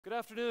Good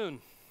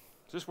afternoon.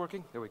 Is this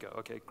working? There we go.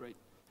 Okay, great.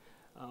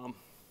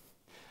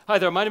 Hi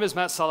there, my name is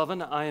Matt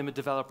Sullivan. I am a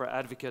developer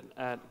advocate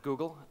at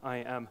Google. I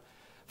am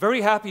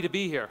very happy to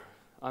be here.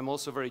 I'm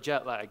also very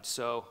jet-lagged,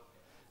 so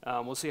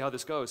we'll see how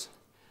this goes.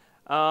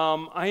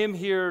 I am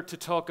here to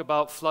talk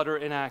about Flutter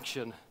in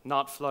action,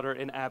 not Flutter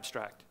in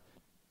abstract.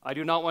 I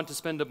do not want to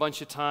spend a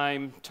bunch of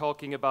time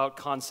talking about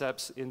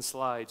concepts in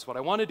slides. What I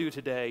want to do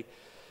today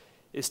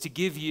is to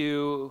give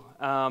you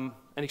an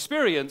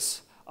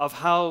experience of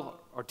how,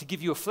 or to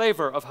give you a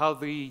flavor of how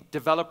the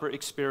developer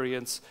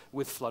experience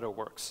with Flutter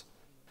works.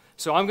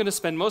 So I'm going to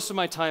spend most of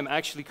my time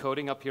actually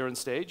coding up here on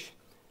stage,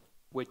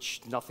 which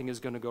nothing is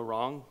going to go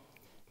wrong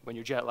when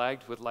you're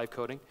jet-lagged with live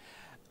coding.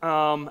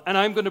 And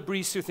I'm going to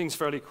breeze through things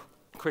fairly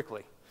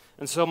quickly.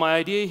 And so my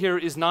idea here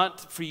is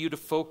not for you to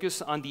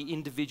focus on the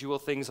individual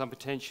things I'm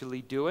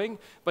potentially doing,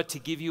 but to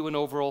give you an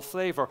overall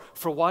flavor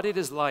for what it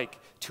is like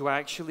to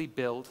actually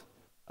build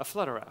a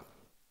Flutter app.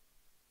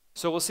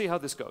 So we'll see how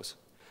this goes.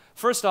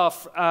 First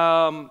off,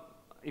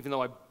 even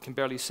though I can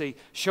barely see,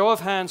 show of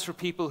hands for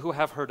people who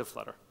have heard of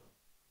Flutter.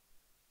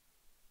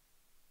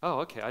 Oh,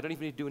 okay, I don't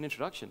even need to do an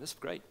introduction. This is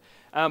great.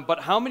 But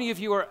how many of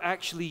you are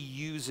actually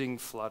using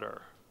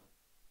Flutter?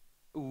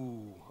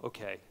 Ooh,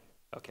 okay,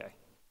 okay.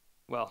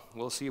 Well,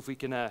 we'll see if we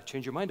can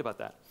change your mind about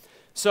that.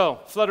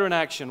 So, Flutter in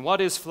action. What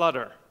is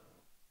Flutter?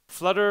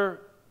 Flutter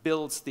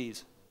builds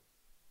these.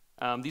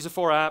 These are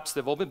 4 apps.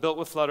 They've all been built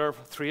with Flutter.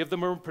 3 of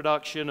them are in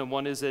production, and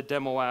 1 is a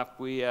demo app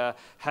we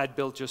had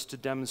built just to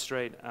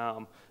demonstrate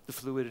the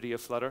fluidity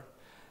of Flutter.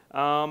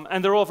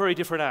 And they're all very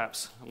different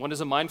apps. 1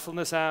 is a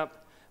mindfulness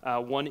app,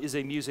 1 is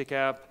a music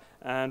app,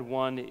 and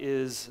 1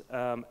 is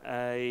an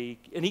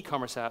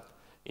e-commerce app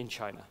in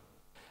China.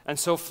 And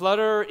so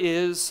Flutter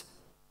is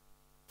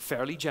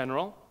fairly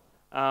general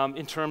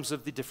in terms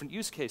of the different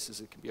use cases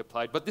that can be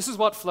applied. But this is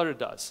what Flutter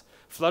does.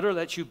 Flutter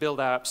lets you build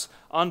apps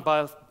on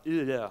both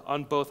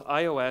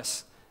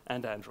iOS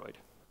and Android.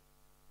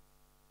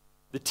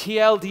 The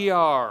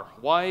TLDR,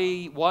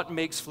 what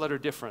makes Flutter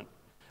different?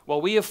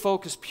 Well, we have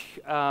focused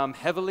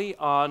heavily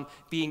on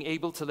being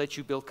able to let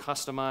you build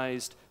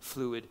customized,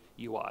 fluid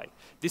UI.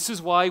 This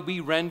is why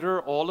we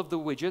render all of the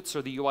widgets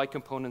or the UI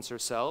components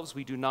ourselves.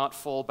 We do not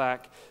fall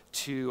back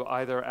to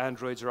either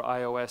Android's or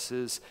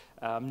iOS's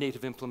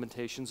native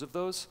implementations of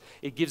those.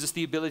 It gives us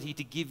the ability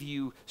to give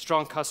you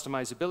strong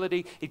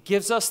customizability. It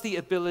gives us the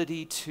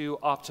ability to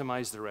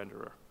optimize the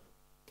renderer.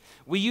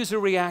 We use a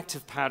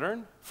reactive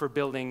pattern for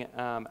building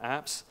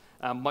apps,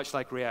 much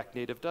like React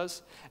Native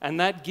does. And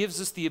that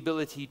gives us the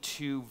ability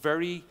to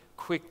very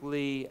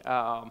quickly,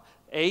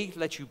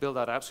 let you build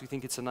out apps. We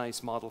think it's a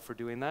nice model for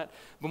doing that.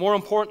 But more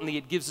importantly,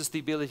 it gives us the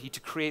ability to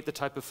create the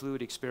type of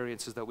fluid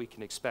experiences that we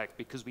can expect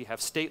because we have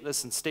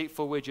stateless and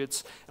stateful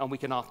widgets, and we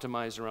can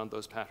optimize around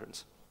those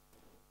patterns.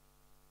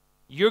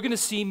 You're going to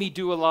see me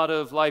do a lot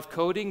of live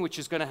coding, which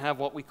is going to have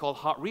what we call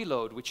hot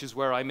reload, which is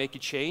where I make a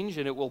change,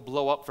 and it will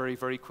blow up very,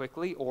 very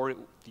quickly, or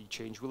the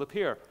change will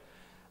appear.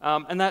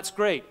 And that's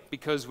great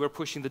because we're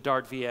pushing the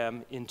Dart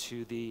VM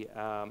into the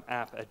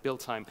app at build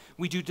time.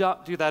 We do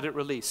not do that at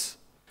release.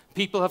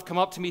 People have come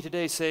up to me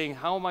today saying,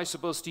 how am I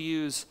supposed to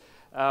use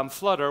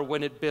Flutter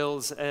when it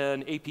builds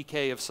an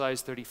APK of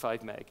size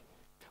 35 meg?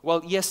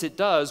 Well, yes, it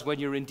does when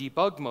you're in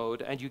debug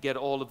mode and you get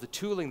all of the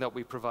tooling that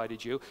we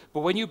provided you.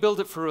 But when you build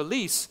it for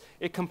release,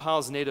 it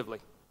compiles natively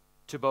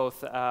to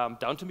both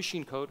down to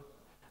machine code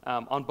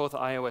on both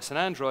iOS and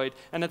Android.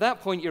 And at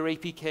that point, your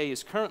APK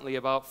is currently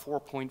about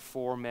 4.4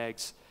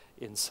 megs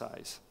in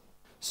size.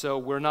 So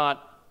we're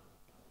not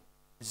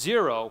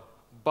 0,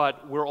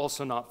 but we're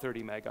also not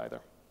 30 meg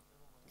either.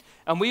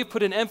 And we have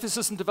put an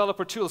emphasis in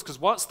developer tools, because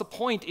what's the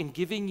point in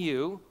giving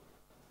you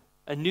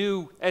a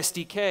new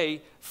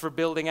SDK for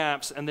building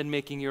apps and then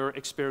making your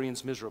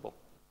experience miserable?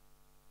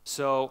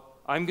 So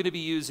I'm going to be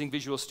using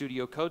Visual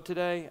Studio Code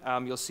today.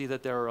 You'll see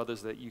that there are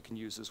others that you can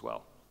use as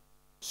well.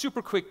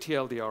 Super quick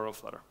TLDR of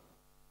Flutter.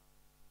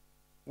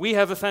 We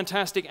have a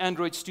fantastic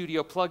Android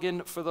Studio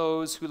plugin for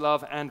those who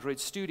love Android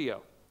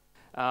Studio.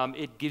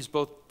 It gives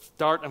both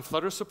Dart and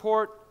Flutter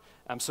support,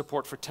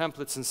 support for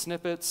templates and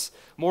snippets.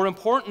 More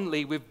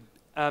importantly, we've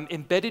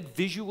embedded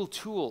visual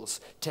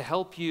tools to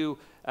help you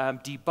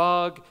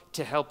debug,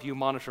 to help you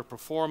monitor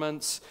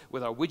performance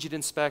with our widget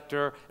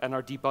inspector and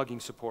our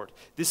debugging support.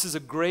 This is a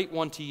great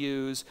one to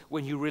use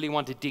when you really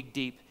want to dig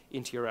deep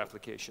into your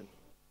application.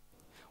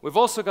 We've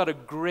also got a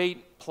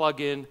great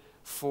plugin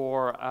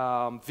for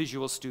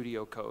Visual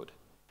Studio Code.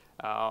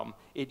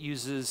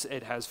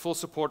 It has full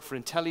support for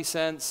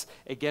IntelliSense,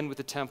 again with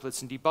the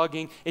templates and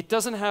debugging. It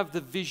doesn't have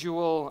the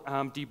visual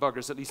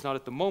debuggers, at least not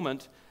at the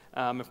moment,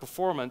 and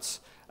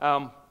performance.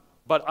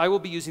 But I will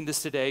be using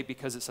this today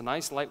because it's a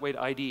nice lightweight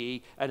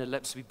IDE and it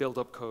lets me build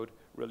up code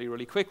really,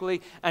 really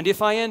quickly. And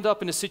if I end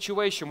up in a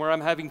situation where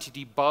I'm having to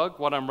debug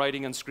what I'm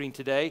writing on screen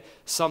today,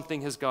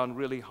 something has gone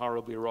really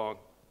horribly wrong.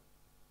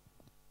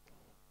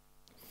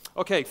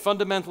 Okay,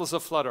 fundamentals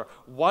of Flutter.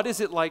 What is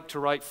it like to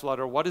write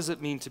Flutter? What does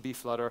it mean to be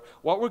Flutter?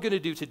 What we're going to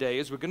do today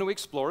is we're going to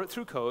explore it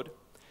through code.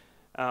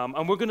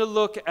 And we're going to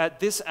look at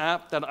this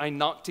app that I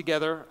knocked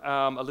together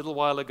a little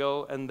while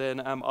ago and then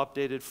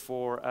updated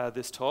for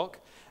this talk.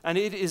 And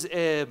it is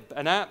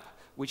an app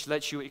which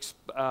lets you, it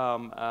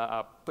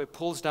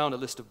pulls down a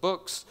list of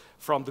books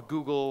from the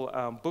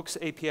Google Books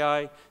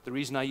API. The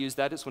reason I use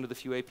that is one of the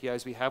few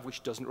APIs we have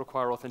which doesn't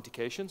require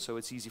authentication, so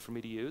it's easy for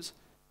me to use.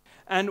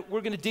 And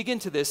we're going to dig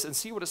into this and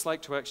see what it's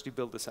like to actually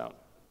build this out.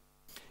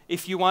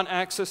 If you want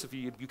access, if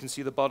you can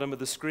see the bottom of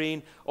the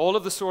screen, all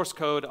of the source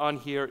code on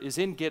here is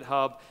in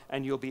GitHub,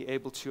 and you'll be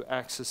able to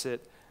access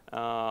it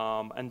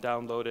and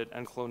download it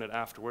and clone it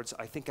afterwards.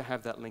 I think I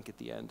have that link at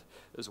the end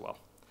as well.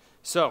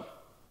 So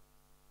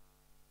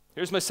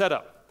here's my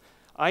setup.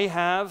 I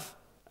have,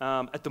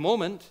 at the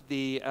moment,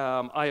 the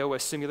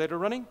iOS simulator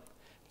running.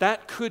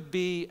 That could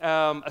be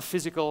a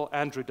physical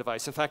Android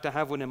device. In fact, I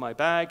have one in my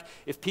bag.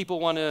 If people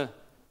want to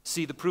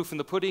see the proof in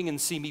the pudding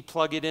and see me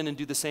plug it in and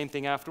do the same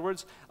thing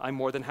afterwards, I'm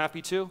more than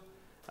happy to.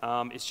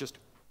 It's just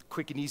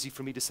quick and easy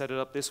for me to set it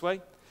up this way.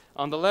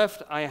 On the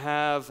left, I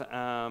have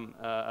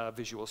a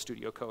Visual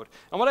Studio Code.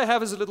 And what I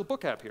have is a little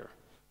book app here.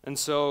 And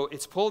so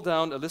it's pulled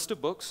down a list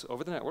of books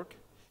over the network,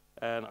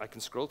 and I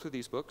can scroll through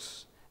these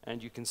books,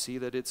 and you can see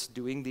that it's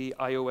doing the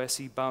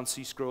iOS-y,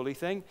 bouncy, scrolly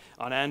thing.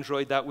 On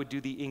Android, that would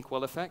do the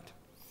inkwell effect.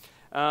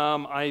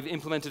 I've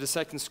implemented a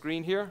second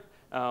screen here,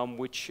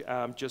 which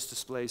just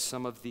displays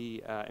some of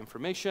the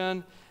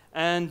information.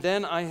 And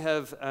then I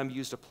have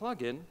used a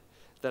plugin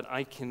that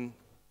I can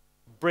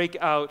break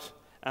out,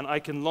 and I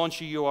can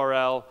launch a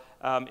URL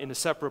in a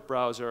separate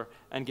browser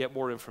and get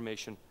more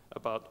information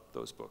about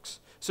those books.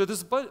 So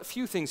there's a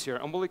few things here,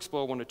 and we'll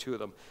explore one or two of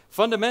them.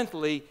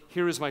 Fundamentally,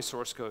 here is my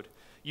source code.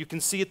 You can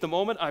see at the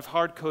moment I've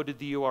hard-coded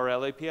the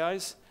URL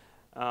APIs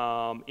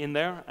in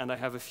there, and I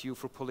have a few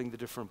for pulling the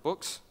different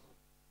books.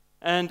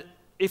 And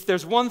if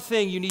there's one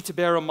thing you need to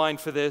bear in mind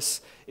for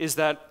this, is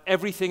that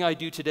everything I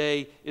do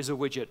today is a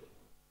widget.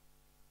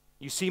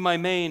 You see my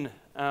main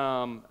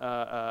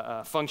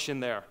function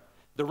there.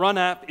 The run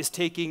app is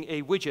taking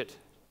a widget.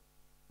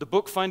 The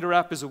book finder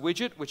app is a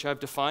widget, which I've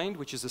defined,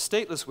 which is a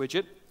stateless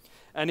widget.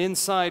 And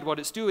inside, what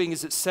it's doing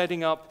is it's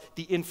setting up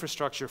the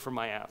infrastructure for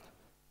my app.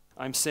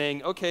 I'm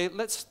saying, OK,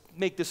 let's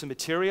make this a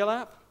material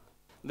app.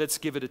 Let's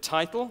give it a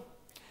title.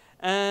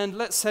 And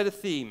let's set a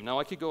theme. Now,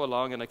 I could go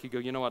along and I could go,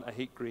 you know what, I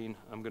hate green.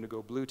 I'm going to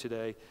go blue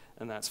today,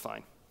 and that's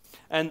fine.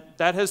 And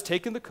that has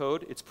taken the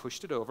code, it's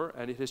pushed it over,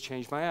 and it has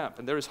changed my app.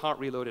 And there is hot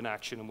reload in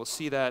action, and we'll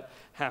see that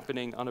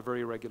happening on a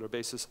very regular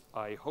basis,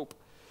 I hope.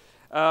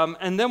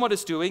 And then what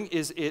it's doing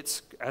is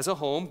it's, as a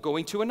home,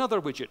 going to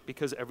another widget,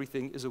 because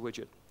everything is a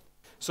widget.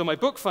 So my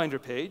book finder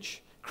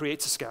page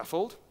creates a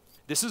scaffold.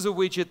 This is a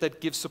widget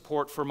that gives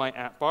support for my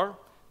app bar,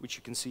 which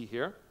you can see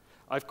here.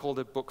 I've called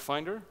it book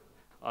finder.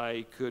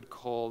 I could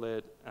call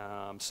it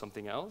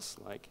something else,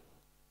 like,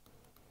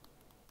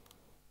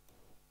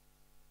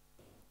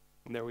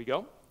 and there we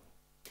go.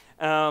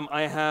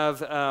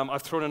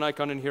 I've thrown an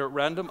icon in here at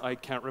random. I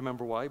can't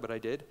remember why, but I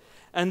did.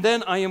 And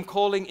then I am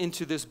calling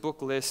into this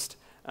book list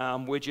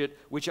widget,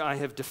 which I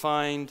have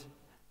defined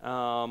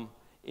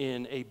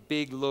in a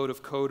big load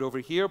of code over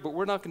here, but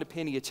we're not going to pay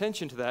any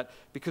attention to that,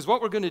 because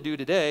what we're going to do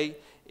today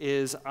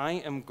is I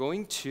am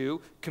going to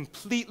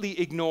completely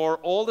ignore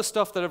all the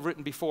stuff that I've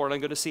written before, and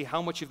I'm going to see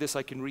how much of this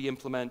I can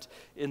re-implement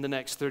in the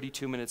next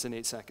 32 minutes and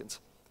 8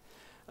 seconds.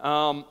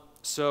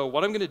 So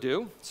what I'm going to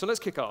do, so let's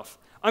kick off.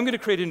 I'm going to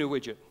create a new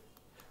widget.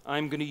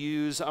 I'm going to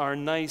use our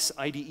nice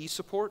IDE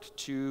support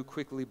to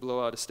quickly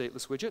blow out a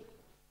stateless widget.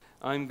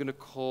 I'm going to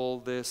call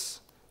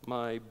this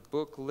my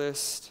book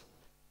list.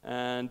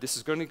 And this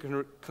is going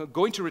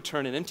to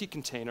return an empty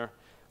container.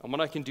 And what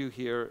I can do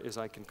here is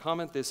I can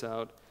comment this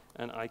out,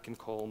 and I can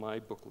call my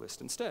book list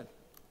instead.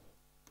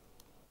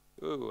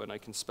 Ooh, and I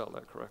can spell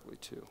that correctly,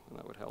 too, and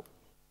that would help.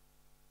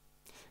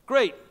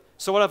 Great.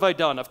 So what have I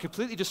done? I've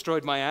completely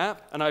destroyed my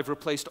app, and I've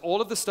replaced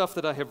all of the stuff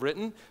that I have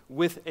written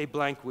with a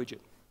blank widget.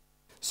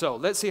 So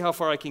let's see how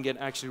far I can get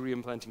actually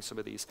re-implementing some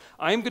of these.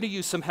 I'm going to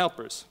use some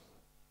helpers.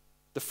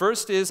 The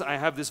first is I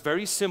have this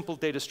very simple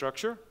data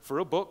structure for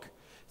a book.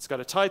 It's got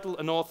a title,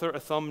 an author, a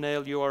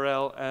thumbnail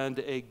URL, and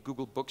a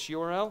Google Books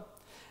URL.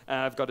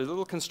 I've got a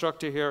little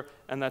constructor here,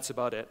 and that's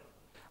about it.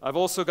 I've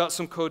also got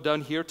some code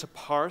down here to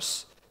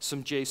parse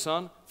some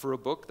JSON for a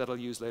book that I'll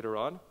use later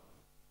on.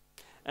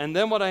 And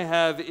then what I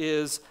have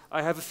is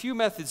I have a few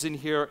methods in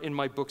here in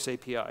my Books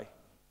API.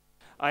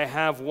 I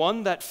have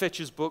one that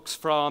fetches books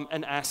from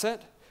an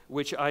asset,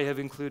 which I have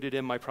included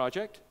in my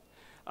project.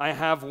 I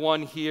have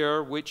one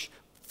here which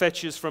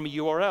fetches from a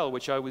URL,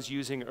 which I was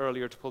using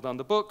earlier to pull down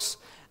the books.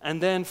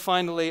 And then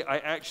finally, I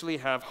actually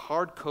have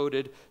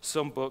hard-coded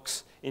some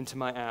books into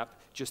my app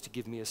just to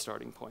give me a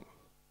starting point.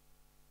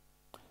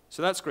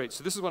 So that's great.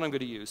 So this is what I'm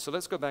going to use. So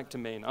let's go back to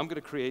main. I'm going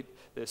to create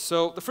this.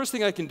 So the first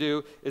thing I can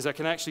do is I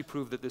can actually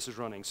prove that this is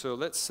running. So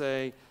let's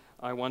say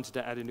I wanted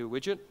to add a new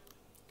widget.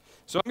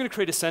 So I'm going to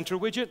create a center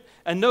widget.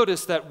 And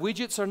notice that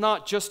widgets are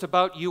not just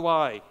about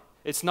UI.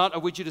 It's not a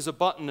widget is a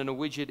button and a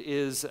widget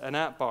is an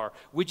app bar.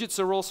 Widgets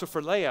are also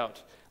for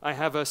layout. I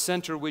have a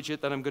center widget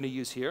that I'm going to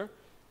use here.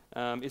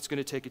 It's going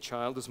to take a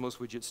child, as most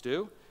widgets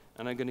do.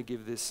 And I'm going to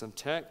give this some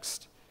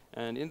text.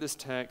 And in this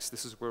text,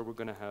 this is where we're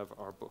going to have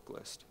our book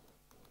list.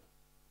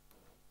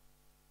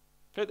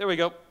 Okay, there we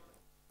go.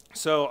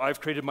 So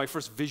I've created my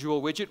first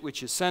visual widget,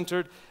 which is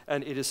centered,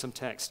 and it is some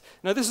text.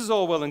 Now this is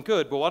all well and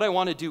good, but what I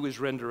want to do is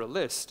render a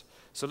list.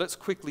 So let's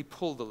quickly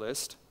pull the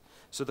list.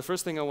 So the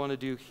first thing I want to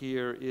do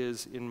here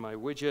is in my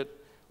widget,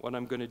 what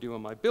I'm going to do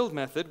on my build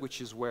method, which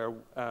is where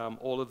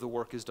all of the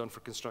work is done for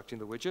constructing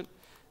the widget.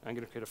 I'm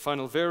going to create a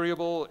final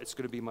variable. It's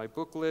going to be my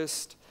book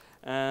list,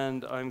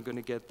 and I'm going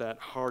to get that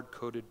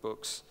hard-coded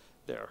books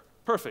there.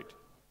 Perfect.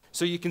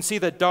 So you can see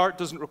that Dart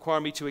doesn't require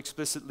me to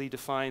explicitly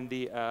define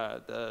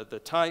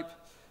the type.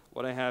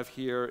 What I have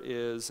here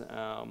is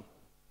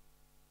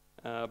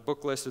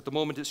book list. At the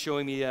moment, it's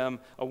showing me a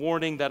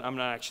warning that I'm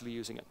not actually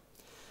using it.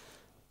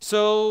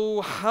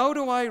 So how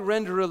do I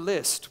render a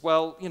list?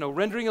 Well,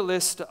 rendering a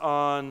list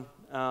on,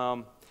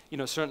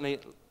 certainly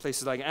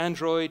places like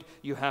Android,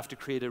 you have to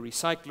create a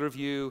recycler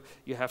view,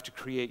 you have to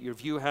create your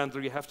view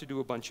handler, you have to do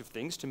a bunch of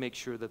things to make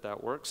sure that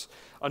that works.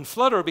 On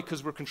Flutter,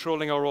 because we're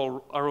controlling our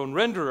own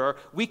renderer,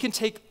 we can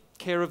take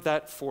care of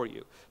that for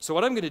you. So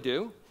what I'm going to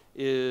do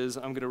is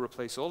I'm going to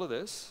replace all of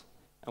this,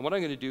 and what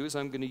I'm going to do is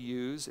I'm going to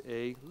use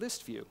a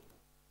list view.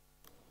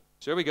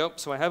 So there we go.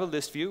 So I have a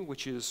list view,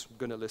 which is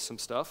going to list some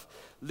stuff.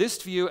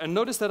 List view, and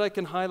notice that I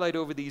can highlight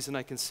over these and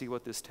I can see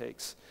what this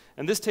takes.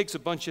 And this takes a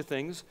bunch of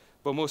things,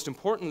 but most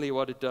importantly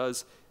what it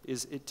does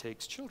is it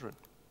takes children.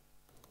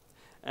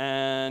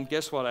 And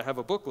guess what? I have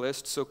a book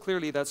list, so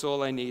clearly that's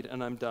all I need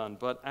and I'm done.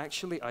 But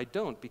actually I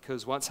don't,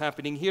 because what's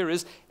happening here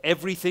is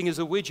everything is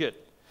a widget.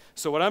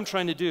 So what I'm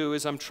trying to do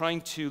is I'm trying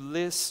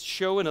to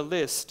show in a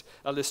list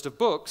of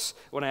books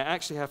when I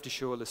actually have to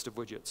show a list of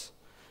widgets.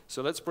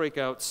 So let's break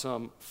out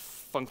some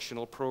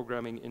functional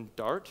programming in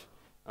Dart.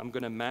 I'm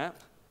going to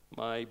map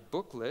my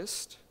book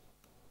list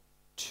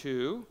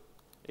to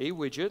a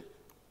widget,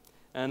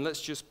 and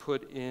let's just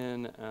put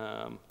in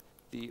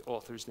the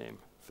author's name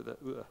for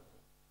the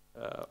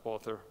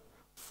author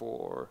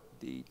for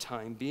the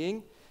time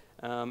being.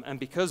 And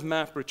because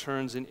map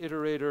returns an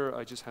iterator,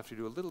 I just have to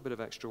do a little bit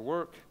of extra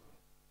work.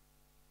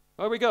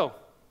 There we go.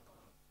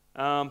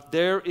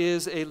 There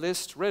is a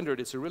list rendered.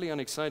 It's a really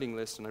unexciting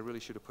list, and I really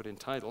should have put in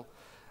title.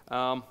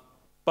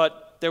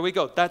 But there we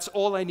go. That's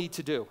all I need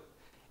to do.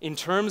 In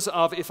terms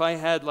of if I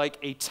had like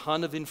a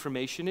ton of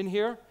information in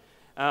here,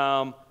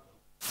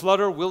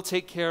 Flutter will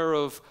take care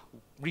of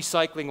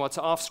recycling what's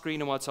off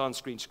screen and what's on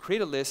screen. To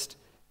create a list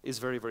is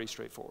very, very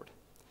straightforward.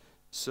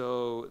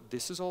 So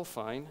this is all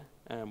fine.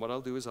 And what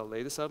I'll do is I'll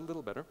lay this out a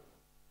little better.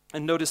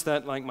 And notice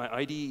that like my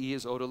IDE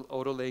is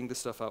auto-laying this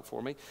stuff out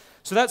for me.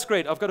 So that's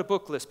great. I've got a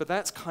book list, but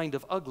that's kind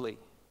of ugly.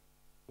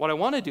 What I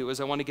want to do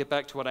is I want to get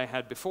back to what I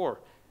had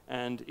before.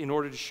 And in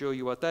order to show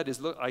you what that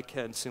is, look, I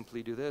can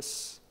simply do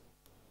this.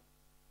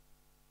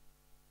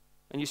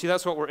 And you see,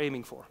 that's what we're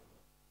aiming for.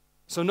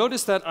 So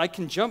notice that I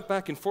can jump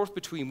back and forth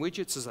between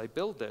widgets as I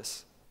build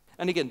this.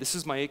 And again, this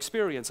is my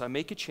experience. I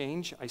make a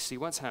change, I see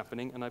what's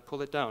happening, and I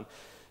pull it down.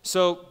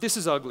 So this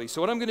is ugly.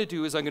 So what I'm going to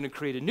do is I'm going to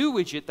create a new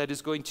widget that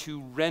is going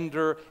to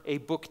render a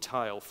book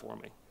tile for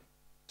me.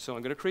 So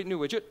I'm going to create a new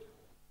widget,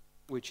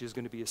 which is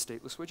going to be a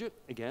stateless widget,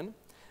 again.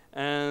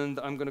 And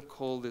I'm going to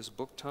call this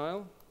book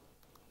tile.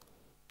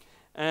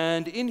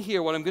 And in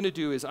here, what I'm going to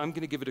do is I'm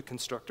going to give it a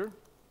constructor.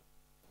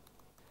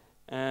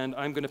 And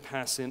I'm going to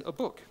pass in a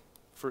book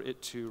for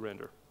it to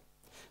render.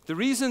 The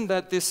reason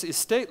that this is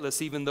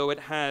stateless, even though it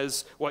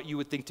has what you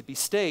would think to be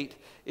state,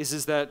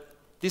 is that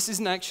this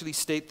isn't actually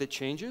state that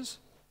changes.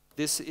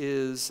 This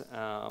is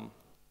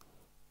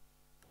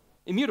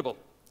immutable.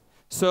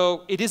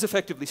 So it is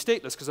effectively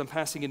stateless because I'm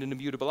passing in an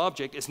immutable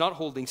object. It's not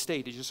holding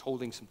state, it's just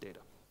holding some data.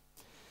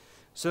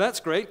 So that's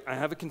great. I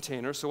have a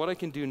container. So what I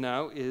can do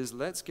now is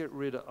let's get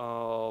rid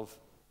of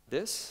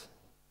this.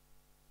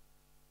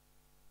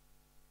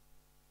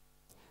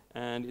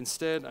 And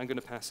instead, I'm going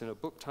to pass in a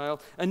book tile.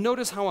 And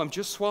notice how I'm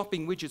just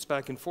swapping widgets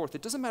back and forth.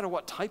 It doesn't matter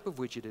what type of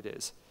widget it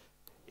is.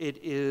 It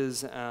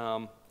is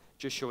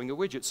just showing a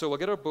widget. So we'll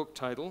get our book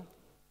title.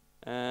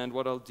 And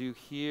what I'll do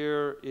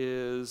here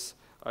is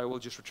I will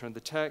just return the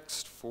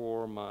text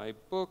for my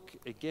book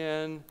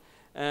again.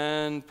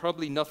 And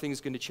probably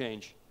nothing's going to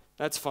change.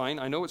 That's fine.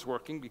 I know it's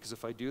working because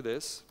if I do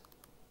this,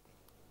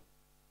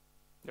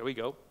 there we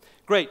go.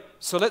 Great.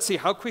 So let's see,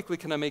 how quickly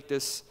can I make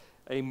this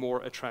a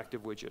more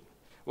attractive widget?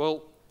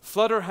 Well,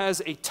 Flutter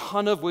has a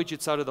ton of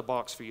widgets out of the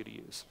box for you to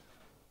use.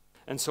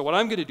 And so what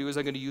I'm going to do is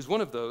I'm going to use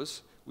one of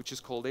those, which is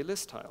called a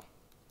list tile.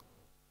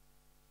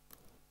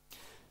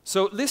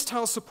 So list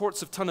tile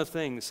supports a ton of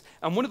things.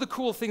 And one of the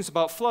cool things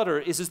about Flutter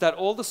is that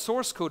all the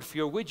source code for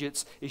your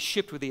widgets is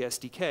shipped with the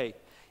SDK.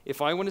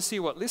 If I want to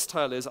see what list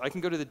tile is, I can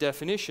go to the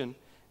definition,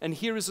 and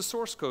here is the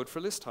source code for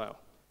list tile.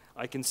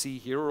 I can see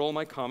here are all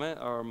my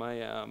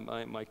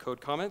my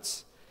code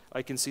comments.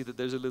 I can see that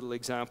there's a little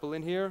example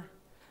in here.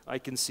 I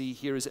can see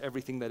here is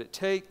everything that it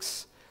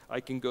takes. I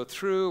can go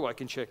through, I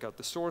can check out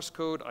the source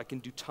code, I can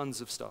do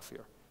tons of stuff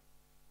here.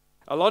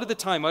 A lot of the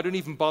time, I don't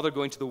even bother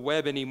going to the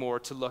web anymore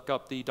to look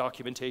up the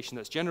documentation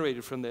that's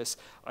generated from this.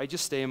 I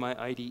just stay in my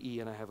IDE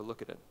and I have a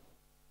look at it.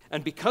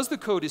 And because the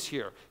code is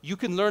here, you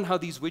can learn how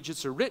these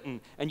widgets are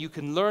written, and you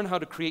can learn how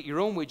to create your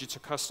own widgets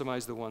or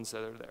customize the ones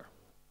that are there.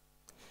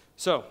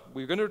 So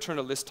we're going to return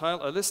a list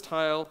tile. A list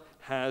tile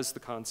has the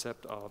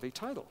concept of a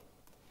title.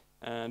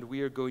 And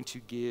we are going to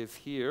give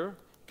here,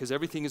 because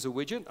everything is a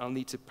widget, I'll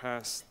need to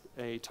pass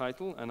a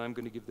title, and I'm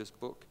going to give this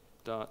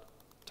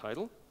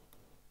book.title.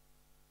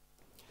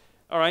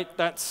 All right,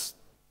 that's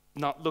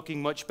not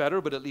looking much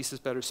better, but at least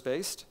it's better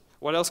spaced.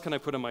 What else can I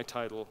put on my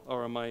title,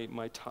 or on my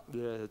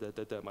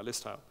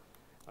list tile?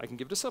 I can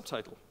give it a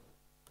subtitle.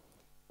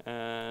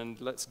 And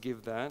let's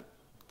give that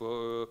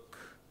book.author.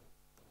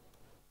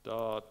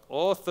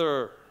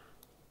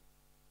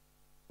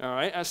 All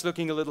right, that's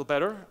looking a little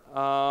better.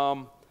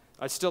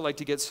 I'd still like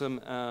to get some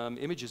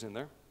images in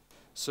there.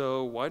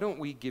 So why don't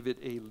we give it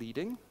a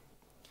leading?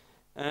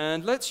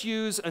 And let's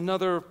use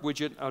another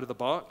widget out of the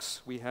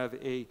box. We have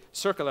a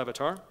circle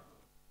avatar.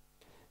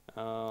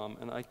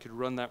 And I could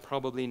run that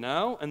probably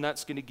now, and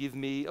that's going to give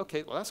me,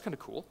 okay, well, that's kind of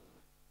cool.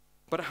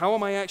 But how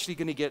am I actually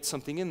going to get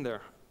something in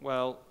there?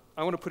 Well,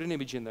 I want to put an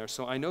image in there.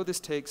 So I know this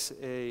takes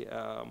a,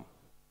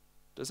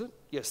 does it?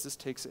 Yes, this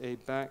takes a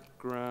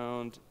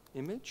background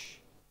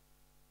image.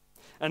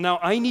 And now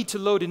I need to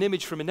load an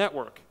image from a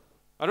network.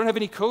 I don't have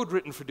any code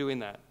written for doing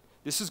that.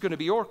 This is going to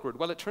be awkward.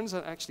 Well, it turns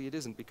out actually it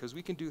isn't, because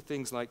we can do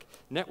things like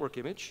network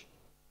image,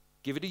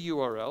 give it a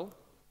URL,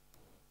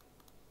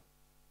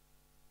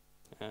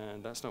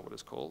 and that's not what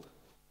it's called,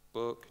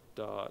 book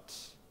dot,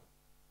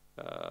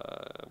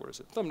 where is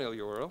it, thumbnail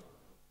URL.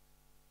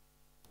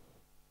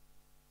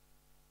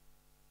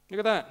 Look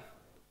at that.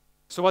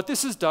 So what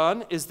this has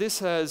done is this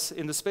has,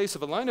 in the space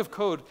of a line of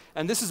code,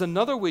 and this is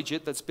another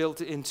widget that's built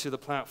into the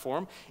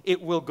platform,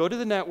 it will go to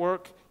the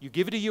network, you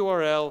give it a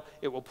URL,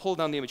 it will pull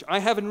down the image. I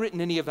haven't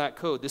written any of that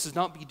code. This is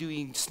not me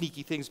doing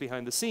sneaky things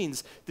behind the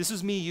scenes. This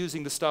is me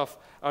using the stuff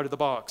out of the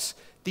box.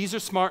 These are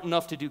smart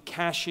enough to do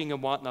caching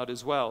and whatnot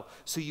as well,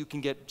 so you can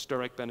get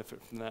direct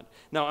benefit from that.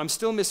 Now, I'm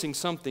still missing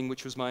something,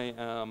 which was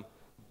my,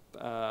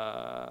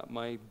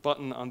 my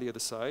button on the other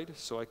side,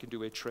 so I can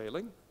do a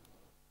trailing.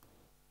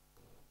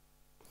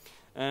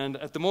 And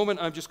at the moment,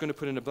 I'm just going to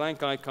put in a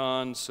blank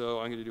icon, so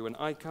I'm going to do an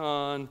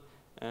icon,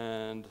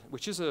 and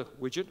which is a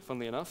widget,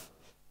 funnily enough.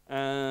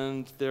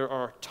 And there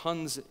are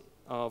tons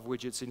of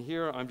widgets in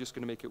here. I'm just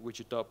going to make it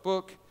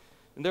widget.book,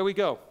 and there we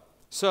go.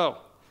 So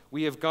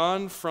we have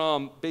gone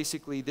from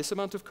basically this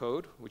amount of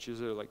code, which is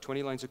like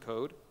 20 lines of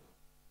code,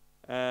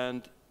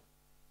 and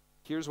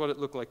here's what it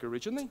looked like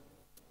originally,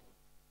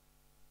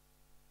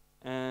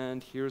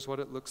 and here's what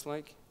it looks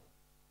like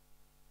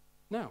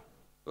now.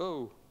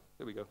 Oh,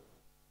 there we go.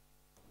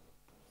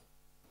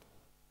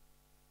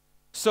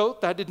 So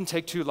that didn't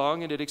take too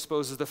long, and it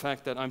exposes the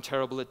fact that I'm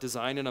terrible at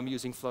design, and I'm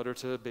using Flutter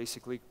to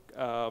basically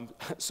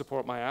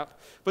support my app.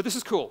 But this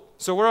is cool.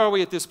 So where are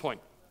we at this point?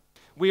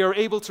 We are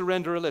able to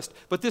render a list.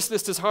 But this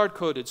list is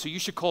hard-coded, so you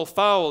should call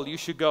foul. You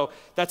should go,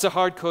 that's a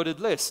hard-coded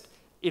list.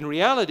 In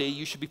reality,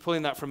 you should be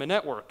pulling that from a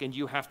network, and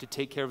you have to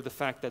take care of the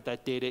fact that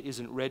that data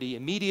isn't ready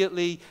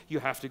immediately. You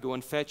have to go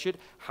and fetch it.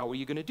 How are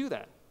you going to do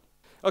that?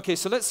 OK,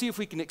 so let's see if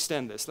we can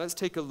extend this. Let's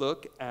take a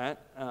look at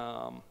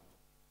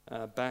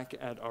back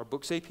at our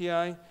books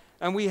API,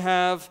 and we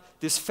have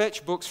this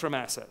fetch books from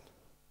asset.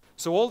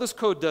 So all this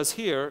code does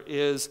here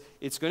is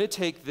it's going to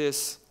take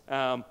this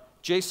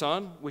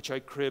JSON, which I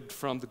cribbed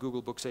from the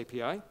Google Books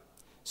API.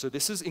 So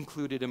this is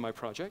included in my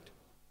project.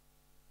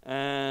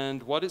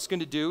 And what it's going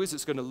to do is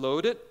it's going to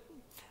load it,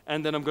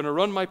 and then I'm going to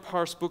run my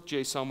parse book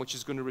JSON, which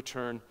is going to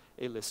return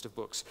a list of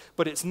books.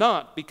 But it's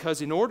not,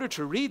 because in order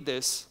to read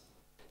this,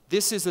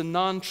 this is a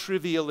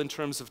non-trivial in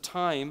terms of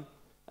time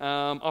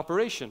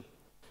operation.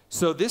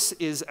 So this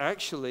is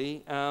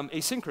actually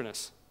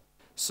asynchronous.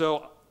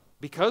 So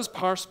because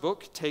parse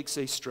book takes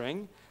a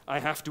string, I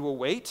have to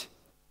await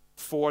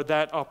for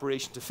that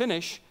operation to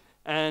finish,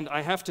 and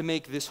I have to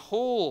make this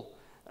whole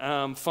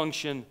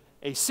function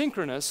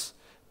asynchronous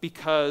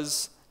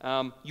because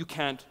you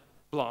can't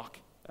block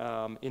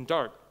in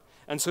Dart.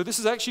 And so this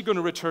is actually going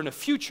to return a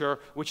future,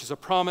 which is a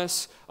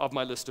promise of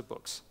my list of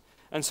books.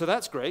 And so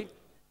that's great.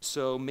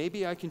 So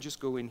maybe I can just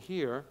go in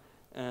here,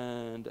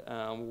 and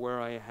where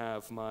I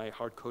have my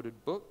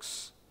hard-coded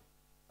books,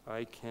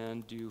 I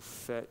can do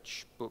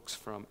fetch books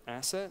from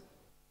asset.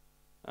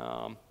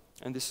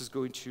 And this is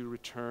going to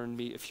return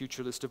me a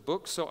future list of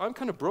books. So I'm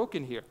kind of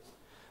broken here,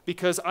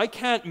 because I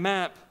can't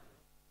map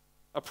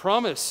a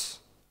promise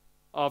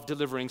of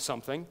delivering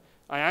something.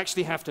 I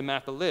actually have to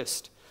map a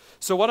list.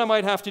 So what I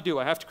might have to do,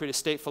 I have to create a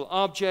stateful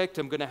object.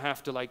 I'm going to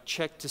have to like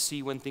check to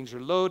see when things are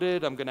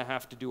loaded. I'm going to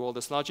have to do all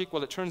this logic.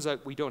 Well, it turns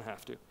out we don't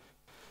have to.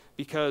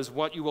 Because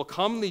what you will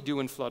commonly do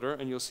in Flutter,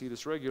 and you'll see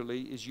this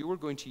regularly, is you are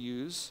going to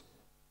use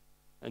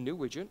a new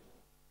widget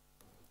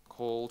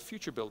called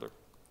Future Builder.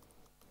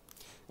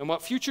 And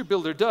what Future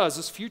Builder does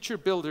is Future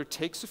Builder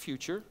takes a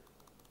future,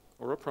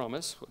 or a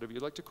promise, whatever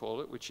you'd like to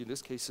call it, which in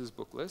this case is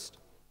book list.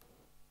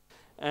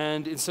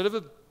 And instead of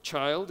a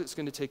child, it's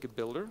going to take a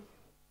builder,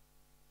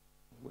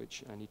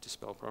 which I need to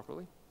spell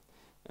properly.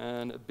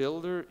 And a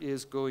builder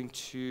is going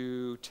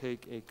to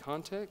take a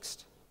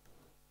context,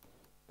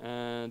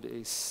 and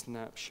a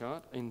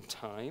snapshot in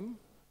time.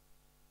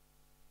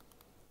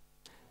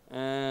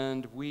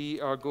 And we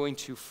are going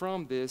to,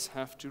 from this,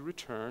 have to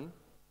return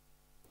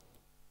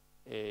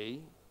a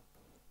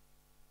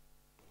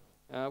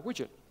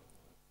widget.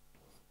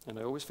 And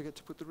I always forget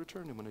to put the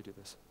return in when I do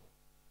this.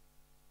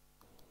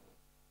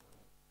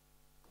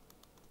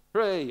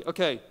 Hooray,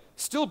 okay.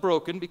 Still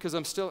broken because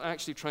I'm still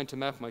actually trying to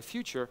map my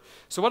future.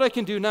 So what I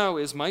can do now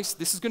is,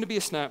 this is going to be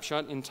a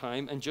snapshot in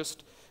time, and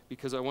just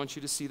because I want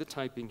you to see the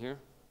typing here,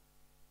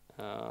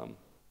 I'm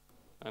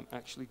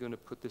actually going to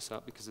put this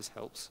up because this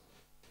helps.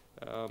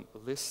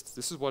 List,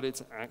 this is what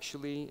it's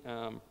actually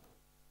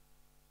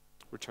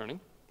returning.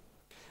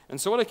 And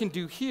so what I can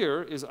do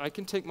here is I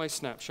can take my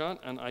snapshot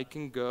and I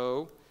can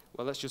go,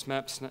 well, let's just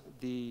map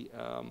the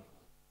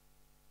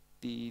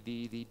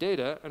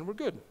data, and we're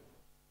good.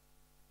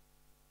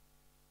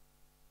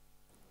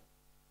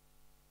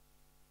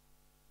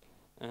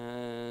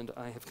 And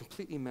I have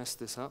completely messed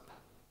this up.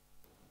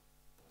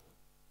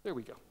 There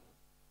we go.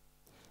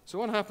 So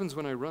what happens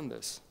when I run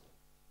this?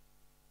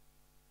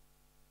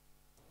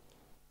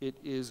 It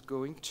is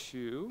going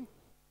to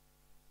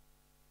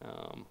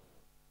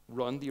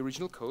run the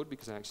original code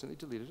because I accidentally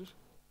deleted it.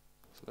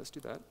 So let's do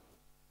that.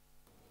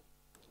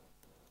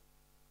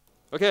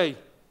 Okay,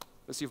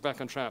 let's see if we're back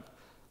on track.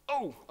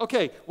 Oh,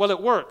 okay, well it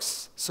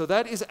works. So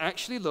that is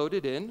actually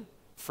loaded in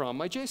from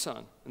my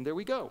JSON, and there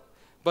we go.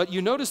 But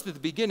you noticed at the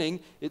beginning,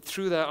 it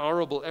threw that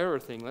horrible error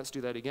thing. Let's do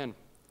that again.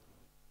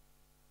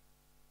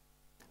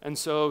 And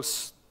so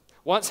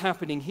what's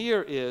happening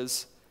here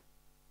is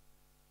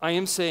I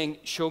am saying,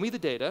 show me the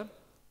data.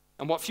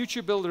 And what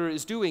Future Builder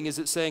is doing is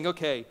it's saying,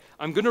 OK,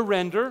 I'm going to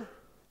render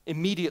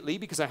immediately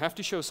because I have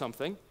to show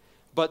something.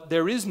 But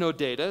there is no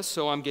data,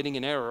 so I'm getting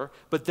an error.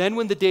 But then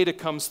when the data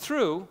comes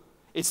through,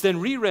 it's then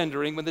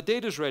re-rendering when the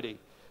data's ready.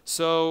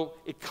 So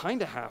it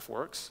kind of half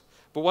works.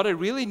 But what I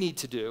really need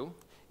to do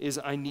is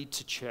I need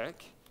to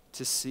check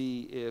to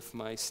see if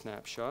my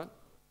snapshot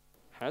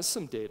has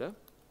some data.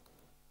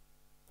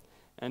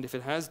 And if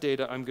it has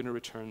data, I'm going to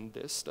return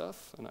this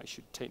stuff. And I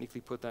should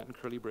technically put that in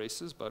curly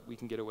braces, but we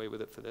can get away with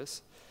it for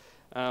this.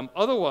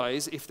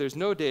 Otherwise, if there's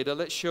no data,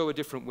 let's show a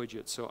different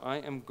widget. So I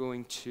am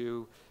going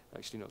to,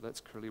 actually no,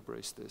 let's curly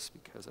brace this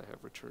because I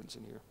have returns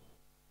in here.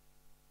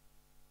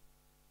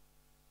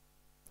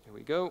 Here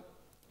we go.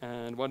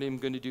 And what I'm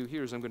going to do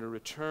here is I'm going to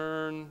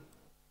return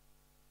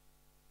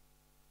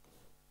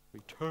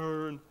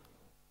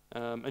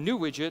a new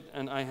widget,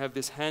 and I have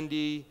this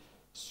handy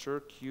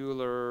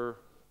circular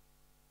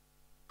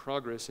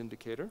progress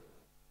indicator.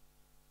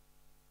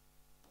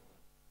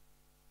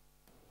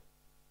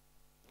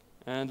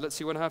 And let's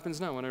see what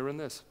happens now when I run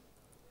this.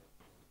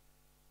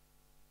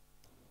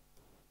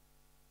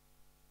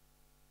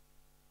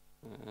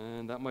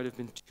 And that might have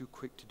been too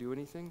quick to do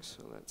anything,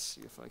 so let's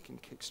see if I can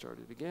kickstart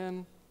it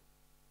again.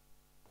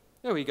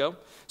 There we go.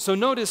 So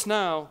notice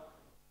now,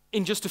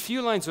 in just a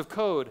few lines of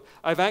code,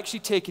 I've actually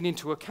taken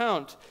into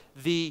account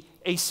the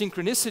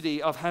asynchronicity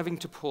of having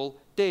to pull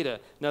data.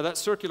 Now that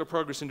circular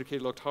progress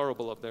indicator looked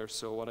horrible up there,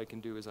 so what I can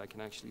do is I can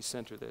actually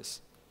center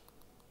this.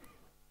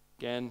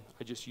 Again,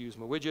 I just use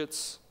my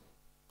widgets,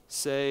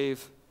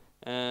 save,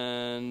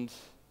 and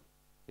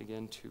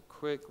again, too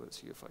quick.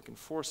 Let's see if I can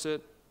force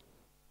it.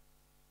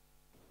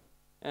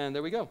 And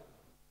there we go.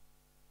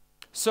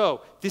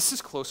 So this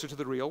is closer to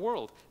the real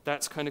world.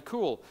 That's kind of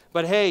cool.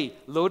 But hey,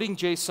 loading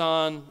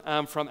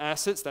JSON from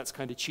assets, that's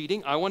kind of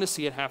cheating. I want to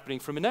see it happening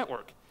from a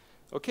network.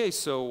 OK,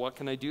 so what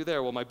can I do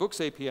there? Well, my Books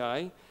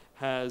API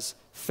has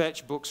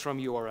fetch books from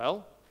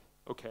URL.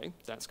 OK,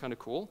 that's kind of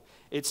cool.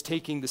 It's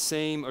taking the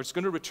same, or it's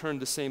going to return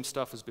the same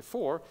stuff as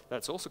before.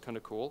 That's also kind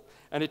of cool.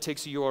 And it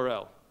takes a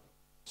URL.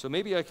 So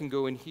maybe I can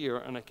go in here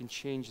and I can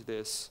change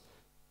this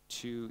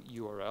to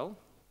URL.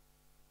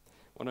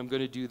 What I'm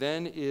going to do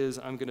then is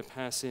I'm going to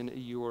pass in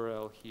a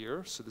URL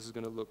here. So this is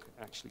going to look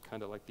actually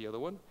kind of like the other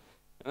one.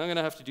 And I'm going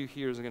to have to do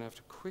here is I'm going to have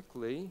to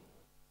quickly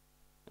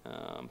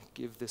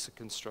give this a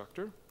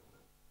constructor.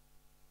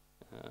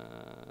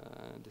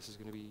 And this is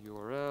going to be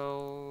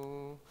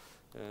URL.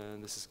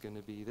 And this is going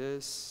to be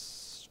this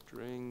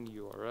string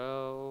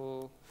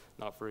URL.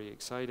 Not very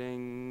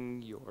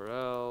exciting.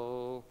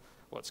 URL.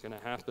 What's going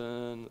to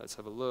happen? Let's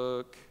have a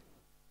look.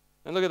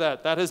 And look at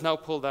that. That has now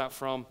pulled that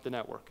from the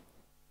network.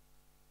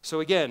 So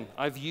again,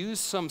 I've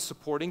used some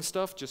supporting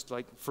stuff, just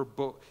like for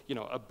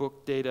a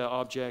book data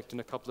object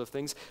and a couple of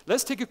things.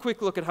 Let's take a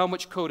quick look at how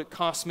much code it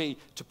costs me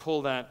to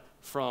pull that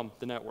from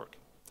the network.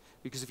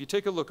 Because if you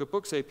take a look at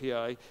Books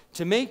API,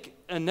 to make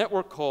a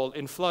network call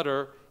in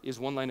Flutter is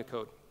one line of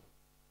code.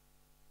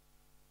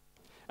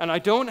 And I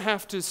don't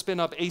have to spin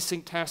up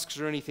async tasks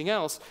or anything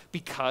else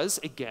because,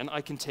 again,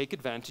 I can take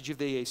advantage of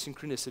the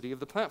asynchronicity of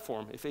the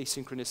platform, if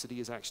asynchronicity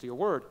is actually a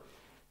word.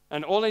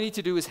 And all I need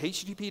to do is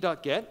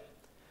http.get.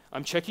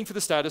 I'm checking for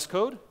the status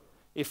code.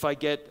 If I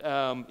get,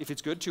 if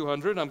it's good,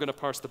 200, I'm going to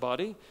parse the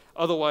body.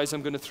 Otherwise,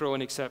 I'm going to throw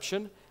an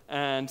exception,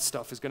 and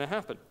stuff is going to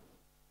happen.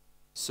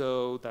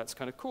 So that's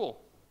kind of cool.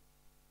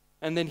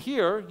 And then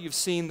here, you've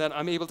seen that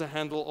I'm able to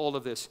handle all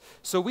of this.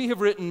 So we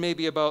have written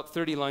maybe about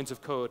 30 lines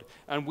of code,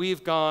 and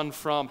we've gone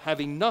from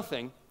having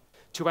nothing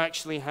to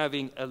actually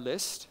having a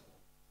list,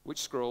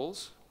 which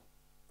scrolls,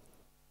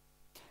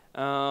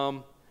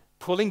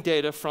 pulling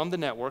data from the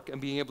network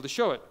and being able to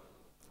show it.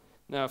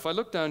 Now, if I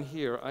look down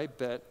here, I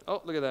bet,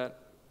 oh, look at that,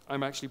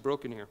 I'm actually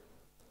broken here.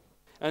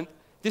 And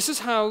this is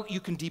how you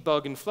can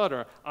debug in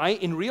Flutter. I,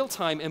 in real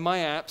time, in my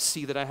app,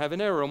 see that I have an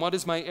error. And what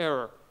is my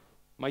error?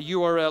 My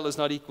URL is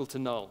not equal to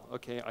null.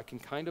 Okay, I can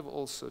kind of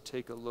also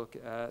take a look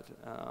at,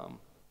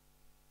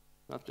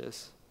 not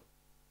this.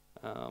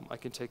 I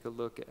can take a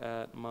look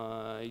at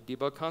my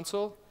debug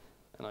console,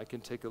 and I can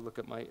take a look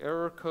at my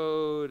error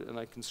code, and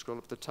I can scroll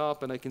up the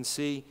top, and I can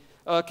see,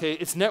 okay,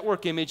 it's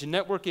network image, and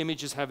network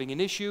image is having an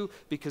issue,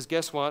 because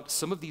guess what?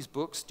 Some of these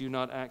books do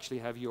not actually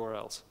have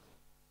URLs.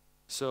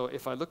 So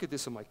if I look at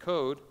this in my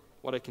code,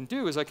 what I can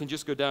do is I can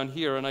just go down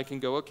here, and I can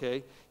go,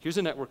 okay, here's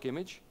a network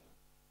image.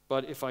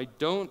 But if I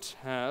don't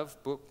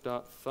have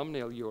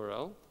book.thumbnail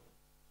URL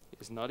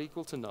is not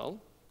equal to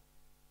null,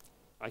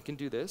 I can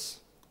do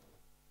this.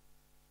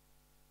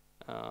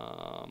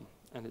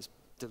 And it's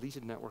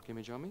deleted network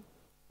image on me.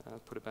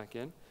 Put it back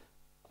in.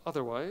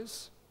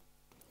 Otherwise,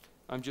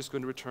 I'm just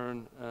going to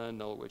return a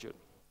null widget.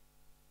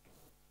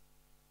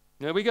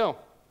 There we go.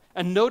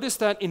 And notice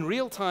that in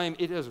real time,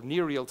 it is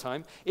near real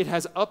time, it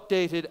has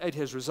updated, it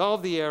has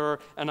resolved the error,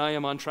 and I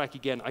am on track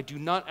again. I do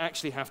not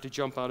actually have to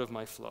jump out of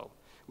my flow,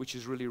 which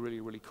is really, really,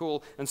 really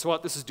cool. And so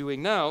what this is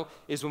doing now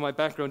is when my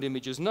background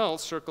image is null,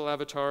 circle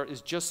avatar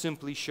is just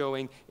simply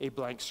showing a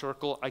blank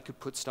circle. I could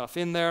put stuff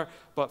in there,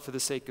 but for the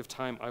sake of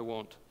time, I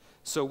won't.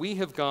 So we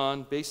have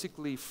gone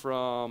basically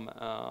from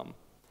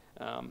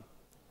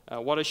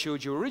what I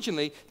showed you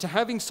originally to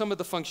having some of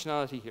the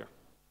functionality here.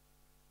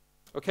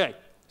 Okay,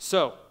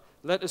 so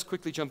let us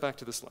quickly jump back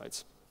to the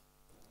slides.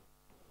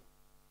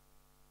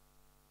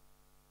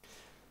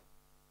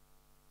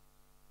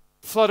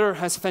 Flutter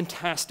has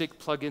fantastic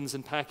plugins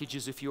and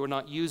packages. If you are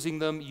not using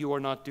them, you are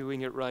not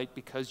doing it right,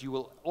 because you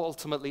will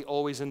ultimately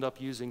always end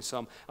up using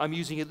some. I'm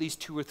using at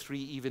least 2 or 3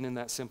 even in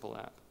that simple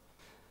app.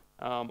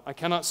 I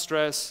cannot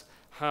stress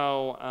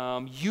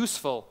how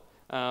useful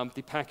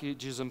the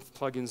packages and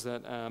plugins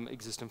that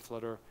exist in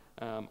Flutter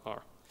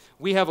are.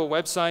 We have a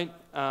website,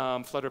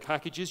 Flutter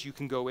Packages. You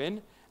can go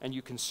in and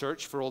you can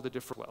search for all the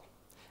different,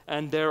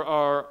 and there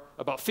are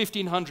about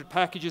 1,500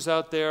 packages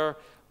out there,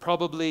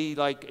 probably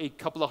like a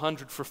couple of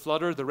hundred for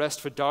Flutter, the rest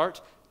for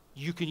Dart.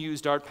 You can use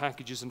Dart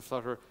packages in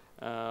Flutter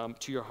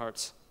to your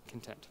heart's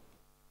content.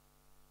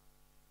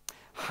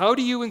 How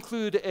do you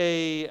include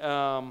a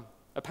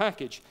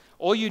package?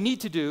 All you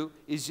need to do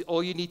is,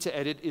 all you need to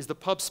edit is the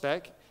pub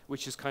spec,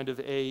 which is kind of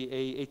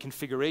a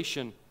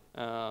configuration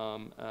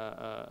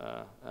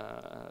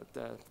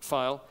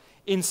file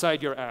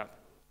inside your app.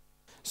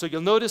 So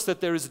you'll notice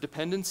that there is a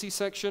dependency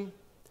section,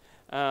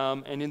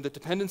 and in the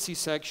dependency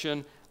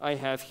section, I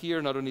have here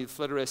not only the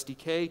Flutter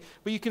SDK,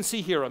 but you can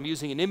see here I'm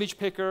using an image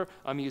picker,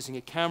 I'm using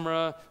a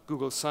camera,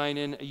 Google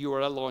sign-in, a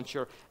URL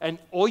launcher, and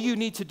all you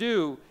need to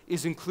do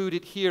is include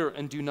it here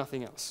and do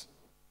nothing else.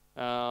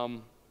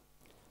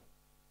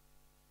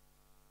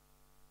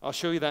 I'll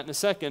show you that in a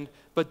second,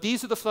 but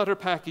these are the Flutter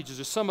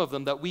packages, or some of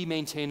them, that we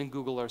maintain in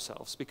Google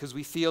ourselves, because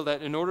we feel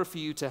that in order for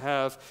you to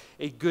have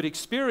a good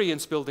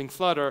experience building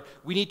Flutter,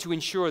 we need to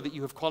ensure that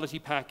you have quality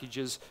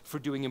packages for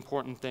doing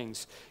important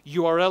things.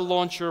 URL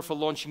launcher for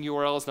launching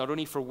URLs, not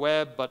only for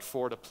web, but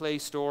for the Play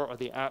Store or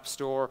the App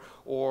Store,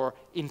 or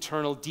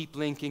internal deep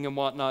linking and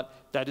whatnot.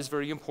 That is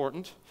very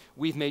important.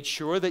 We've made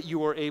sure that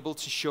you are able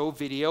to show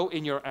video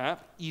in your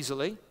app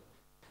easily.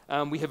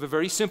 We have a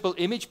very simple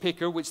image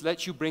picker which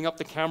lets you bring up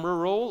the camera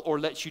roll or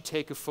lets you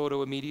take a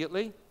photo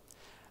immediately.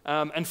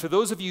 And for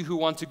those of you who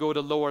want to go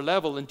to lower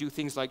level and do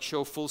things like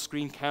show full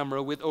screen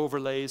camera with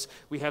overlays,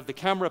 we have the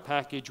camera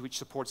package which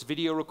supports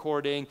video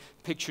recording,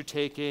 picture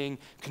taking,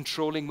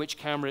 controlling which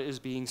camera is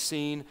being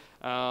seen.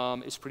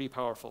 It's pretty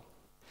powerful.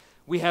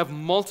 We have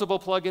multiple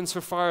plugins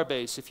for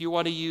Firebase. If you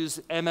want to use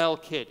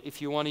ML-Kit,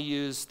 if you want to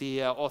use the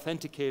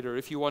Authenticator,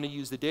 if you want to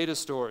use the data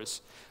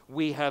stores,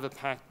 we have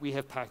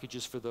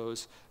packages for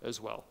those as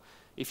well.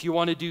 If you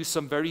want to do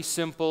some very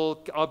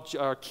simple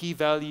key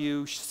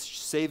value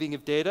saving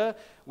of data,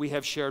 we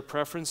have shared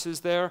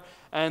preferences there.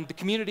 And the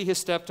community has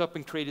stepped up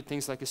and created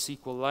things like a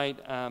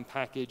SQLite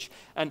package.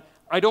 And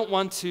I don't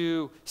want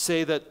to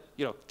say that,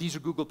 you know, these are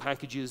Google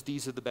packages,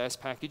 these are the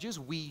best packages.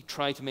 We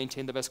try to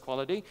maintain the best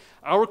quality.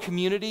 Our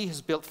community has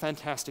built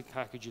fantastic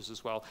packages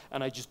as well,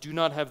 and I just do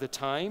not have the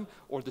time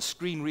or the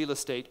screen real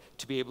estate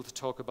to be able to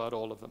talk about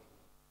all of them.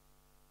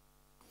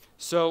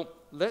 So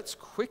let's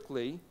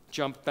quickly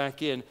jump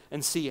back in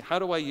and see, how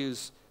do I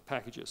use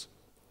packages?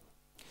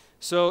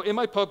 So in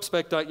my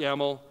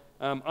pubspec.yaml,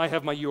 I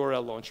have my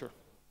URL launcher.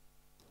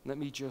 Let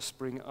me just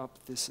bring up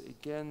this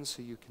again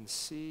so you can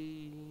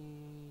see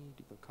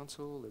debug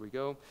console. There we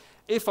go.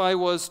 If I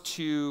was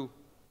to,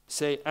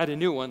 say, add a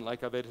new one,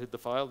 like I've edited the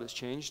file that's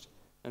changed,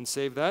 and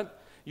save that,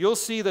 you'll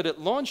see that it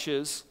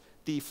launches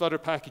the Flutter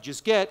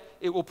packages get.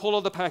 It will pull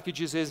all the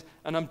packages in,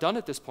 and I'm done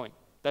at this point.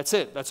 That's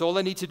it. That's all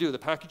I need to do. The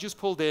package is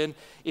pulled in.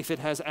 If it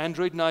has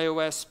Android and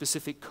iOS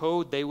specific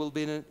code, they will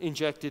be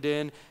injected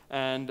in,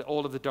 and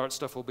all of the Dart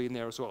stuff will be in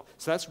there as well.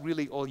 So that's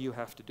really all you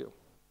have to do.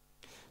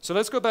 So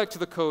let's go back to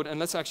the code,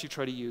 and let's actually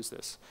try to use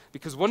this.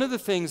 Because one of the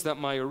things that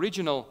my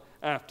original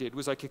app did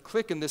was I could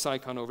click in this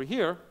icon over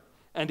here,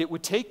 and it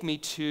would take me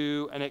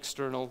to an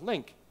external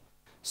link.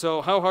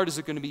 So how hard is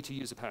it going to be to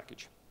use a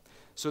package?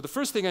 So the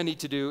first thing I need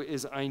to do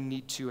is I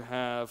need to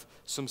have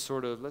some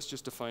sort of, let's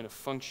just define a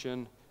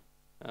function.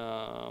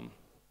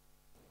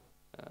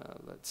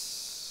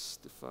 Let's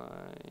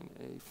define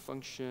a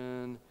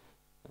function,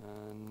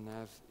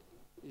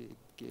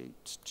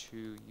 navigate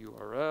to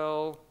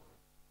URL.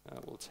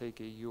 We'll take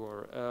a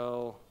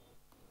URL,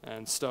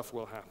 and stuff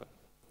will happen.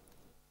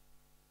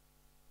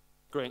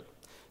 Great.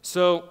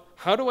 So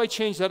how do I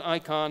change that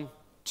icon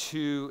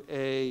to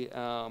a,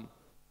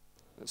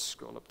 let's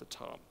scroll up the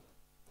top.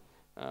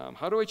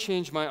 How do I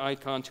change my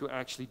icon to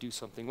actually do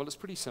something? Well, it's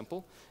pretty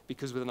simple,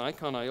 because with an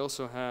icon, I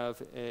also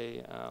have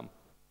a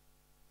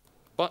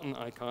button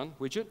icon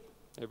widget.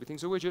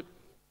 Everything's a widget.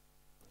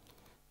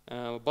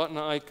 A button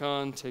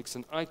icon takes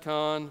an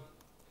icon.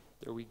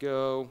 There we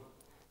go.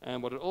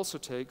 And what it also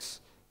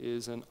takes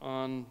is an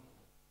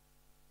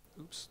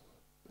let's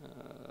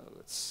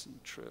see,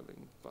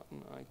 trailing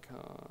button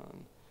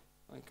icon,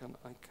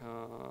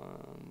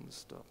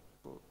 icons, dot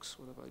books.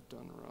 What have I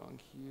done wrong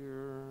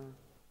here?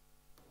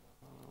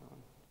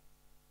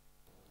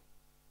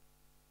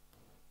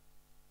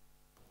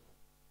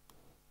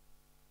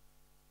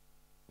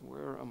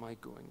 Where am I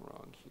going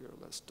wrong here?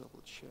 Let's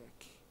double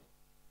check.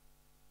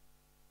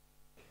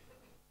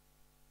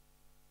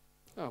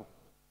 Oh.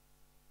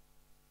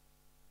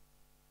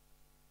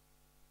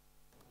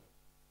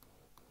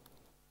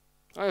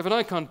 I have an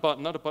icon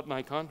button, not a button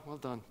icon. Well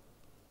done.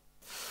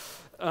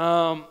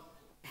 And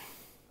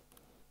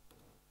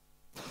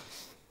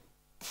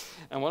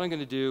what I'm going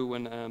to do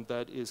when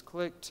that is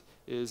clicked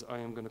is I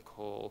am going to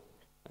call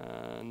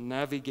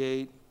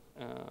navigate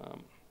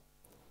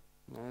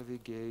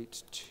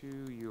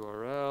to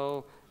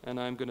URL, and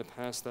I'm going to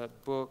pass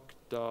that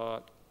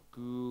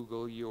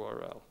book.google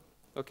URL.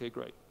 Okay,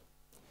 great.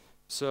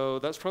 So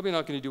that's probably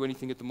not going to do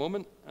anything at the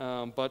moment,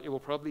 but it will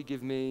probably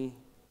give me,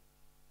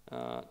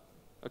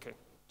 okay.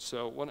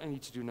 So what I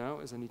need to do now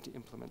is I need to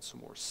implement some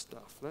more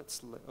stuff.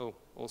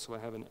 Also I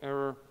have an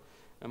error,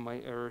 and my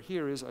error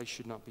here is I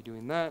should not be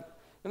doing that.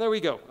 And there we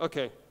go,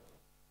 okay.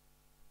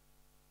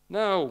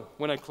 Now,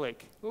 when I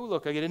click, oh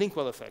look, I get an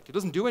inkwell effect. It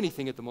doesn't do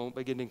anything at the moment,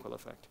 but I get an inkwell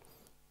effect.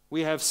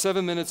 We have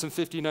 7 minutes and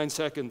 59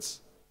 seconds.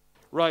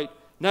 Right,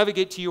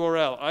 navigate to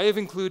URL. I have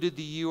included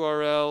the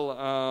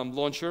URL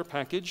launcher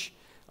package.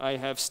 I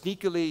have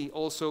sneakily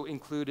also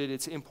included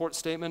its import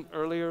statement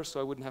earlier, so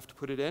I wouldn't have to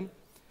put it in.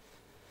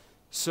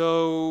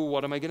 So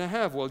what am I going to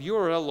have? Well,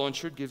 URL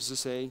launcher gives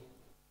us a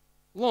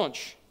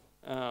launch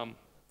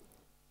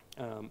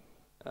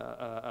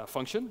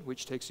function,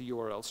 which takes a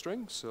URL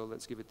string. So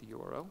let's give it the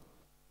URL.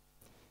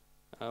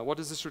 What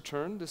does this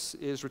return? This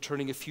is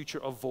returning a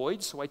future of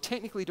void, so I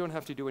technically don't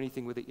have to do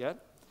anything with it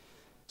yet.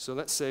 So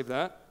let's save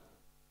that.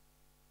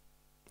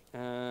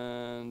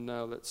 And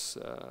now let's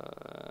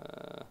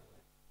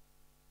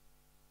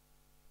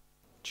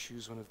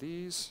choose one of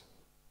these.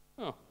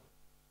 Oh.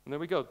 And there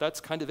we go.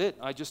 That's kind of it.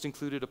 I just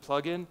included a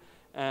plugin,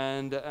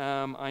 and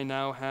I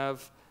now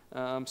have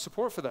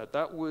support for that.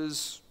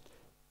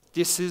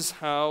 This is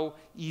how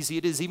easy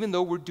it is. Even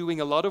though we're doing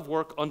a lot of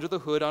work under the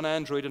hood on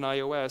Android and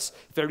iOS,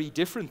 very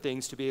different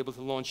things to be able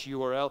to launch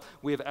URL,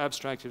 we have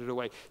abstracted it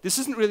away. This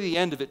isn't really the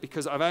end of it,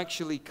 because I've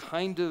actually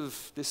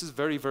this is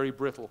very, very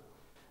brittle,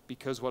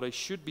 because what I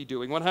should be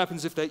doing, what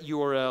happens if that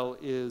URL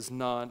is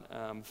not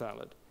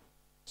valid?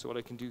 So what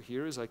I can do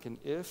here is I can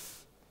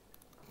if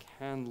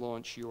can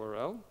launch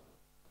URL,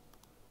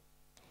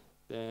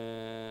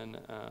 then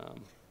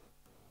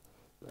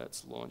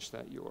let's launch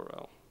that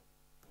URL.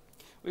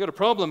 We got a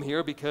problem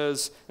here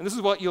because, and this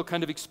is what you'll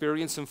kind of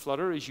experience in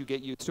Flutter as you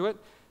get used to it,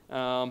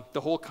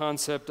 the whole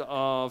concept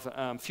of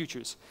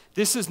futures.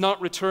 This is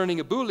not returning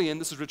a Boolean,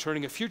 this is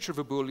returning a future of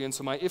a Boolean,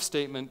 so my if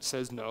statement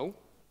says no.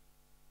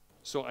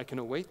 So I can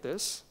await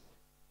this,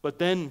 but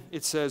then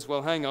it says,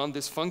 well, hang on,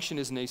 this function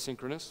isn't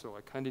asynchronous, so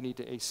I kind of need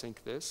to async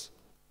this.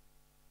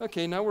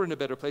 Okay, now we're in a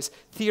better place.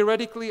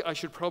 Theoretically, I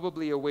should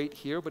probably await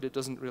here, but it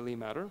doesn't really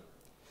matter.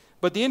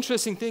 But the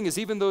interesting thing is,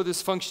 even though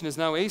this function is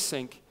now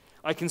async,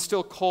 I can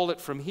still call it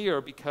from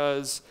here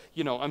because,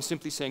 you know, I'm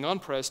simply saying on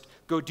pressed,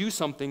 go do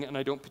something, and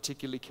I don't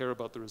particularly care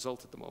about the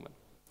result at the moment.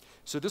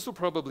 So this will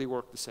probably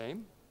work the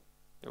same.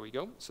 There we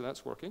go, so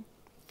that's working.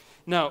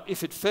 Now,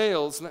 if it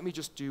fails, let me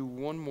just do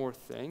one more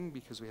thing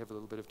because we have a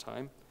little bit of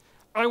time.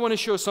 I want to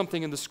show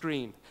something in the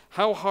screen.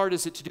 How hard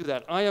is it to do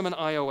that? I am an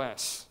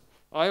iOS.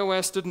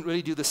 iOS didn't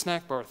really do the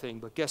snack bar thing,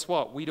 but guess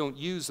what? We don't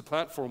use the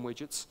platform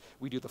widgets.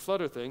 We do the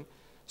Flutter thing.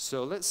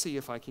 So let's see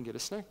if I can get a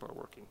snack bar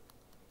working.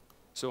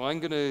 So I'm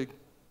going to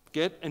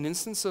get an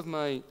instance of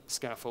my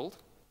scaffold,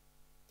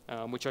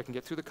 which I can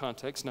get through the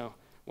context. Now,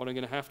 what I'm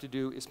going to have to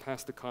do is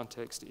pass the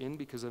context in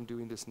because I'm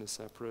doing this in a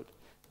separate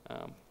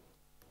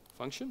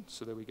function.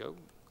 So there we go,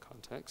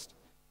 context.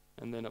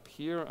 And then up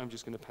here, I'm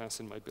just going to pass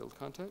in my build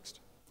context.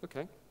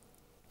 Okay.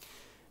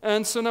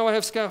 And so now I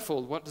have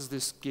scaffold. What does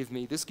this give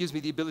me? This gives me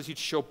the ability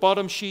to show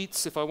bottom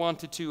sheets if I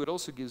wanted to. It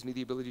also gives me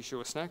the ability to show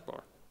a snack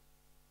bar.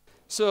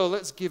 So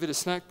let's give it a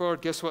snack bar.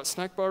 Guess what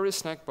snack bar is?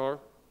 Snack bar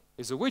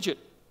is a widget.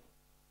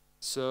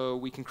 So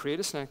we can create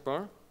a snack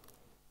bar.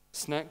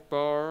 Snack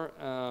bar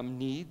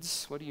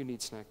needs, what do you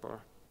need snack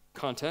bar?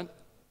 Content.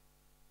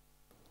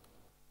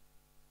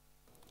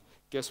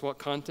 Guess what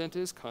content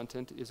is?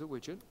 Content is a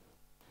widget.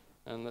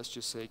 And let's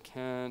just say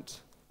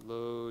can't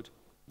load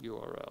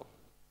URL.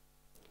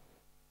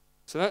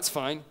 So that's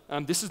fine.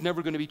 This is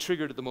never going to be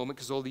triggered at the moment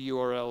because all the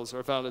URLs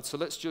are valid. So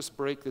let's just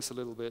break this a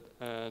little bit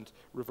and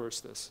reverse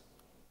this.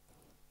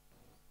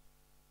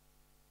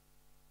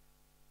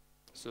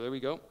 So there we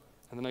go.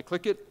 And then I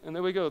click it, and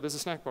there we go. There's a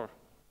snack bar.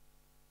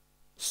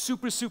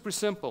 Super, super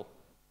simple.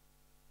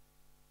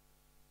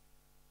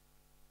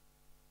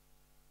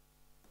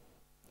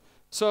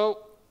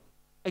 So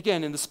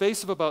again, in the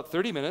space of about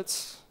 30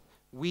 minutes,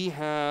 we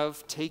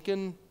have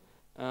taken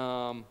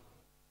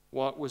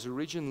what was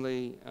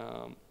originally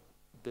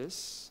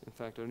this. In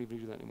fact, I don't even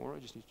need to do that anymore. I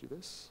just need to do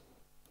this.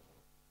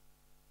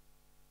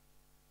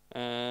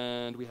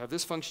 And we have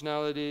this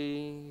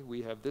functionality.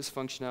 We have this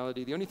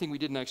functionality. The only thing we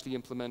didn't actually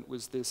implement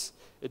was this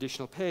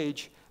additional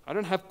page. I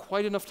don't have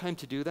quite enough time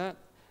to do that,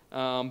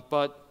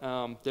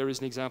 but there is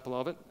an example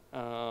of it,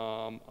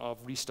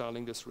 of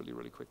restyling this really,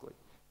 really quickly.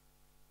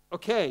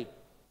 Okay,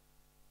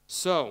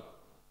 so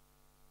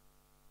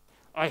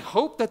I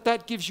hope that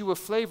that gives you a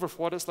flavor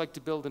for what it's like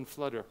to build in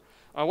Flutter.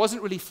 I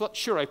wasn't really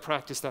sure I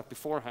practiced that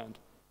beforehand,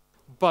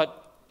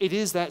 but it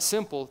is that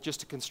simple just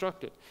to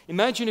construct it.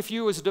 Imagine if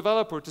you as a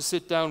developer to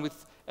sit down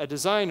with a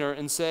designer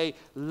and say,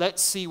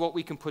 let's see what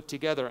we can put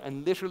together,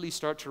 and literally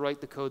start to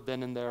write the code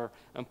then and there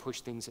and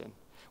push things in.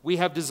 We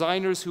have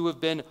designers who have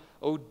been,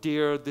 oh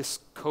dear, this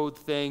code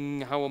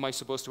thing, how am I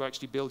supposed to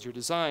actually build your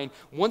design?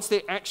 Once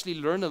they actually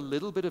learn a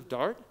little bit of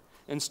Dart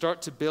and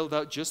start to build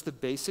out just the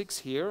basics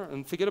here,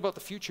 and forget about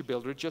the future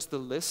builder, just the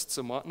lists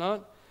and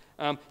whatnot,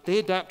 they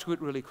adapt to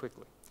it really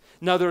quickly.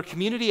 Now, there are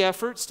community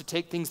efforts to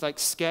take things like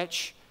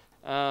Sketch,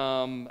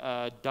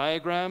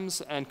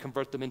 diagrams and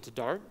convert them into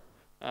Dart,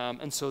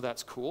 and so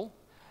that's cool.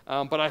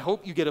 But I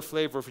hope you get a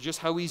flavor for just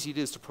how easy it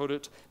is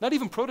to not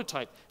even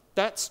prototype,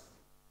 that's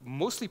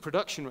mostly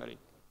production ready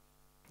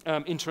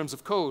in terms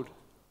of code.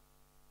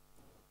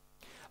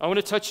 I want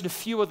to touch on a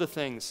few other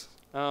things.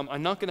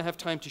 I'm not going to have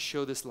time to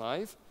show this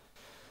live,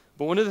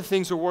 but one of the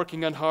things we're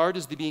working on hard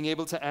is being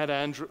able to add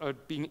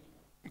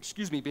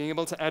being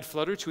able to add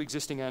Flutter to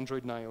existing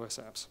Android and iOS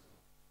apps.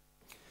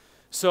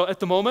 So at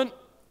the moment,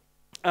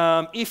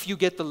 if you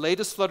get the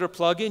latest Flutter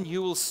plugin,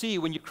 you will see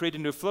when you create a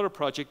new Flutter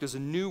project, there's a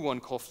new one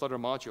called Flutter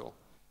module.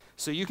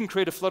 So you can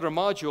create a Flutter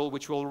module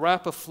which will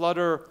wrap a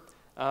Flutter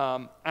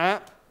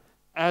app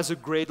as a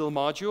Gradle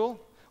module,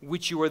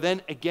 which you are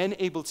then again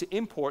able to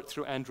import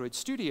through Android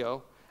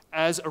Studio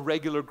as a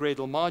regular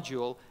Gradle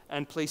module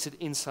and place it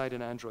inside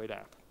an Android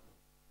app.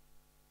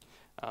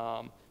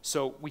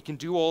 So we can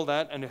do all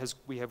that, and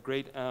we have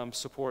great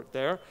support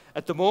there.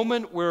 At the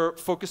moment, we're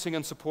focusing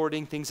on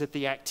supporting things at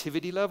the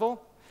activity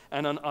level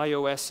and on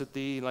iOS at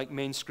the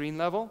main screen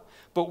level.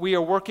 But we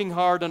are working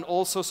hard on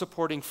also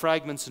supporting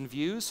fragments and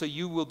views, so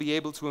you will be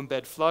able to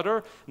embed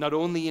Flutter not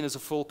only in as a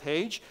full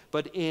page,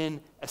 but in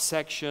a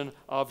section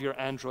of your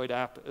Android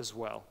app as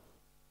well.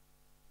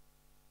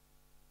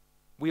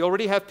 We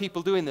already have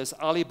people doing this.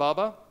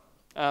 Alibaba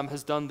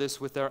has done this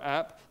with their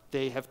app.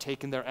 They have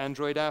taken their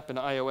Android app and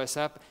iOS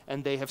app,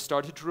 and they have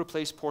started to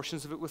replace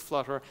portions of it with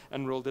Flutter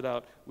and rolled it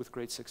out with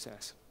great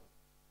success.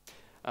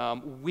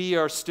 We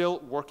are still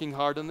working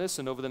hard on this,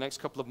 and over the next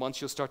couple of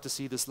months, you'll start to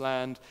see this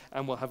land,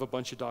 and we'll have a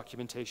bunch of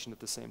documentation at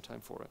the same time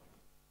for it.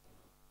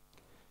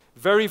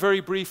 Very,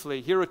 very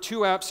briefly, here are two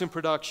apps in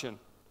production.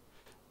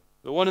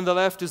 The one on the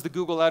left is the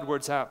Google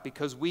AdWords app,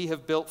 because we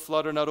have built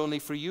Flutter not only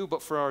for you,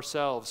 but for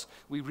ourselves.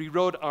 We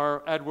rewrote our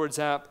AdWords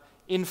app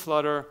in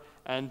Flutter,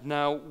 and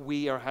now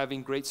we are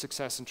having great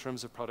success in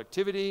terms of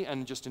productivity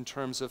and just in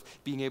terms of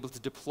being able to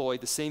deploy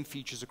the same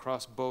features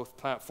across both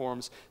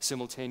platforms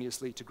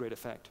simultaneously to great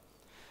effect.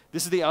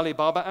 This is the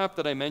Alibaba app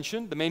that I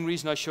mentioned. The main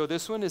reason I show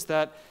this one is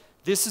that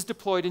this is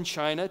deployed in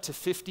China to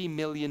 50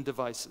 million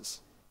devices.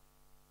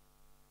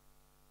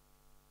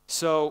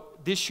 So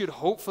this should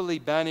hopefully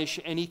banish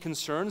any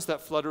concerns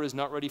that Flutter is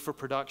not ready for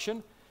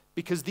production,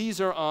 because these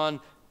are on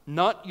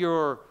not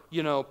your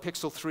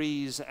Pixel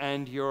 3s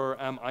and your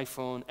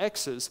iPhone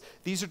Xs.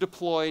 These are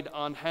deployed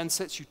on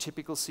handsets you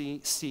typically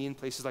see in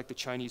places like the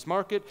Chinese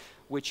market,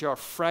 which are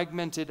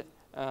fragmented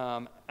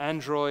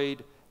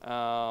Android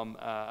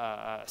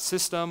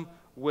system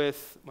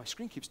with, my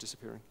screen keeps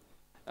disappearing,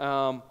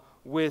 that's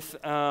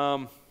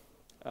a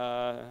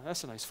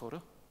nice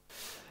photo.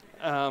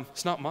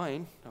 It's not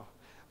mine,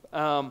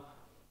 no.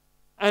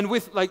 And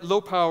with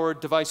low-powered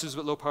devices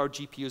with low-powered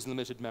GPUs and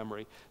limited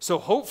memory. So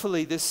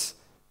hopefully this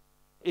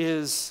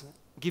is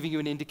giving you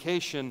an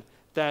indication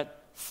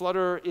that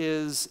Flutter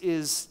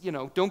is, you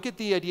know, don't get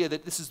the idea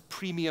that this is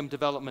premium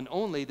development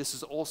only. This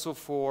is also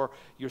for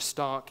your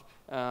stock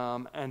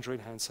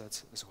Android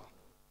handsets as well.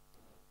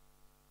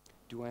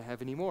 Do I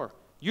have any more?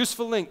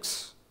 Useful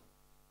links.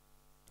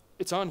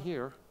 It's on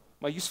here.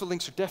 My useful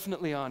links are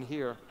definitely on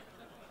here.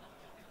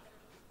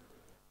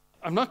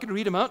 I'm not going to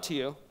read them out to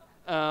you,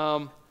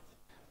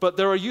 but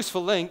there are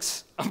useful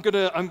links.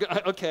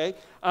 Okay.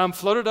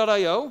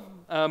 Flutter.io,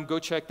 go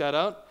check that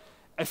out.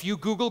 If you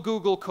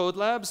Google Code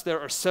Labs, there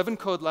are 7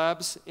 Code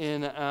Labs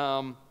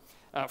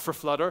for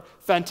Flutter.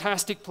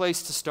 Fantastic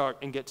place to start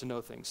and get to know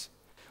things.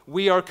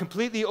 We are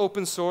completely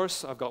open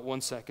source. I've got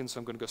 1 second, so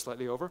I'm going to go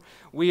slightly over.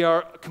 We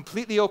are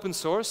completely open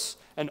source,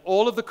 and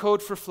all of the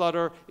code for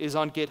Flutter is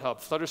on GitHub,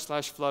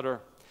 Flutter/Flutter.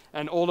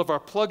 And all of our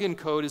plugin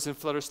code is in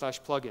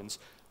Flutter/plugins.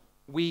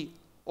 We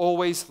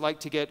always like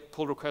to get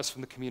pull requests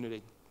from the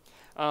community.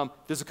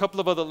 There's a couple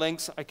of other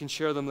links. I can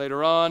share them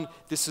later on.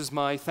 This is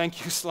my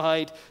thank you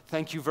slide.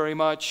 Thank you very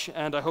much,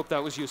 and I hope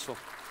that was useful.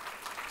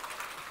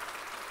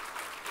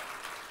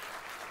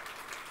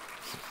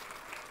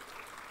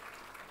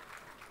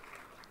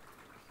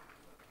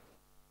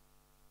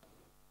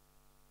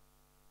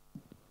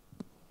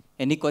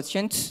 Any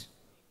questions?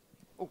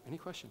 Oh, any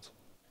questions?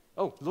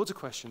 Oh, loads of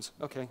questions.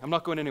 Okay, I'm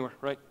not going anywhere,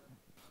 right?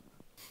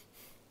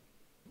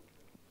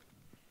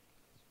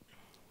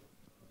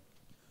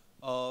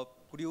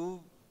 Could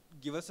you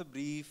give us a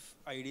brief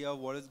idea of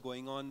what is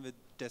going on with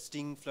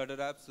testing Flutter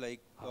apps, like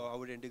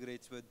how it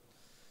integrates with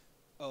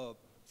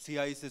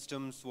CI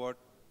systems, what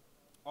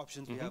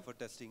options we have for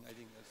testing? I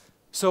think that's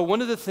so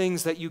one of the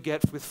things that you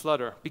get with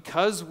Flutter,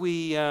 because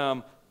we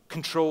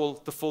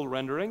control the full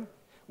rendering,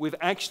 we've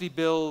actually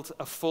built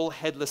a full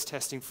headless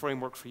testing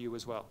framework for you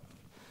as well.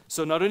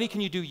 So not only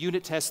can you do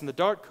unit tests in the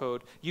Dart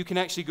code, you can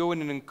actually go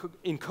in and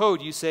in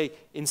code, you say,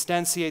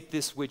 instantiate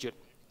this widget,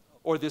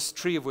 or this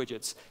tree of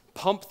widgets.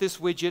 Pump this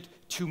widget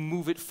to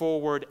move it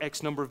forward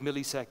X number of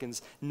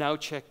milliseconds. Now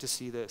check to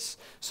see this.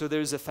 So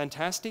there's a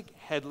fantastic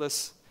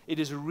headless, it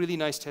is a really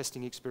nice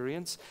testing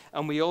experience.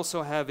 And we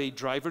also have a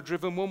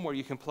driver-driven one where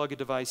you can plug a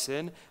device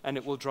in and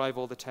it will drive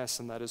all the tests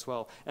on that as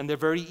well. And they're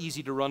very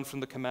easy to run from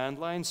the command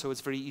line, so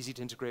it's very easy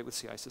to integrate with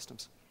CI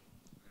systems.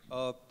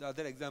 Are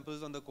there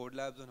examples on the Code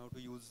Labs on how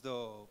to use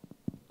the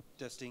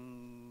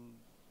testing?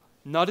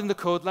 Not in the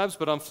Code Labs,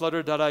 but on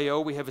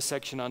Flutter.io, we have a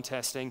section on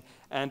testing.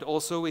 And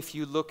also, if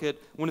you look at,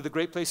 one of the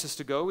great places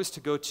to go is to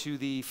go to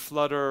the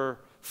Flutter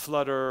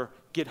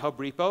GitHub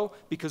repo,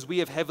 because we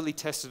have heavily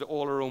tested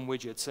all our own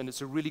widgets, and it's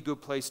a really good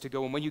place to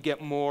go. And when you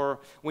get more,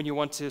 when you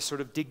want to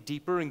sort of dig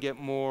deeper and get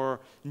more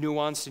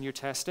nuance in your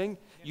testing,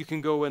 you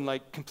can go and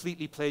like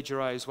completely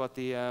plagiarize what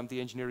the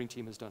engineering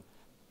team has done.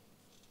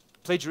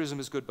 Plagiarism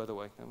is good, by the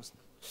way. That was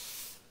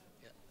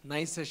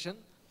Nice session.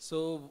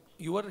 So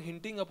you were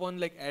hinting upon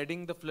like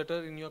adding the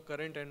Flutter in your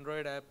current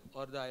Android app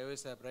or the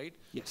iOS app, right?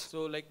 Yes.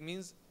 So like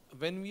means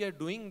when we are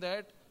doing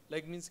that,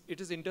 like means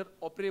it is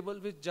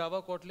interoperable with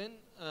Java Kotlin,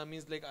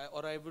 means like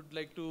I would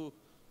like to,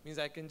 means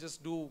I can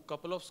just do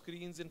couple of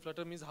screens in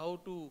Flutter, means how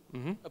to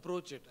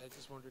approach it. I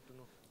just wanted to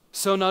know.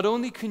 So not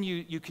only can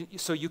you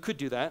could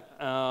do that,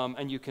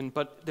 and you can,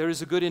 but there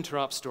is a good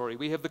interop story.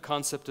 We have the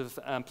concept of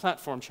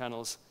platform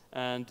channels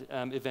and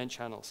event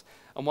channels.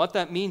 And what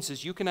that means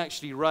is you can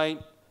actually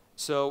write,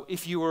 so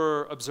if you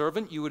were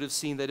observant, you would have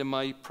seen that in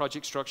my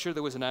project structure,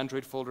 there was an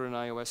Android folder and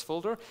an iOS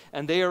folder,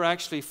 and they are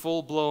actually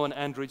full-blown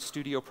Android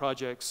Studio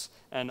projects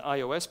and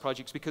iOS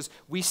projects, because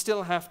we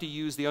still have to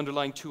use the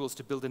underlying tools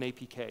to build an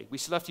APK. We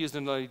still have to use the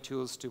underlying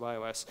tools to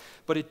iOS.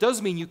 But it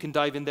does mean you can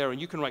dive in there and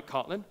you can write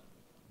Kotlin,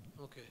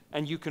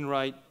 and you can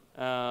write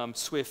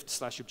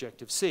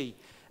Swift/Objective-C.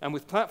 And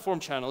with platform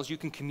channels, you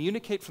can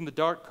communicate from the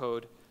Dart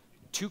code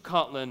to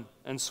Kotlin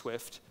and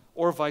Swift,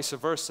 or vice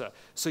versa.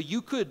 So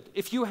you could,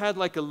 if you had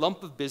like a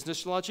lump of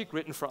business logic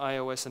written for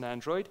iOS and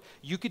Android,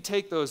 you could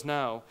take those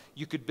now,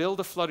 you could build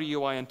a Flutter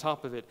UI on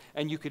top of it,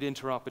 and you could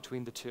interop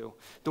between the two.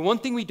 The one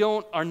thing we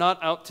are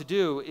not out to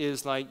do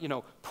is like,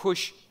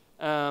 push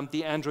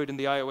the Android and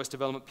the iOS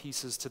development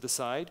pieces to the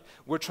side.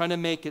 We're trying to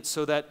make it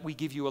so that we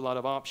give you a lot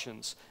of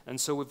options. And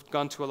so we've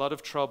gone to a lot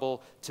of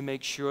trouble to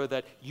make sure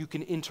that you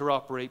can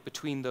interoperate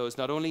between those,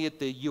 not only at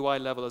the UI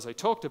level as I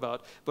talked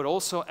about, but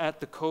also at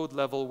the code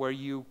level where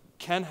you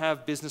can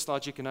have business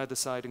logic on either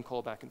side and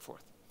call back and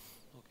forth.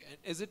 Okay.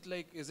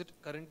 And is it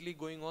currently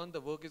going on,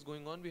 the work is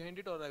going on behind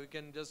it, or we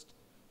can just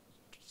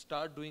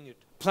start doing it?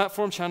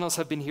 Platform channels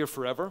have been here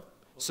forever.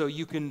 So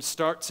you can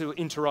start to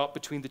interop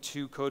between the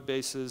two code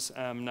bases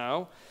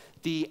now.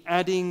 The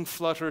adding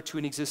Flutter to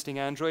an existing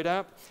Android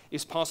app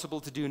is possible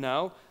to do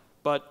now,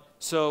 but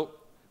so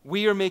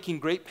we are making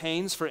great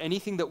pains for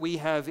anything that we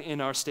have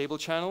in our stable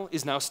channel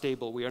is now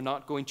stable. We are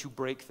not going to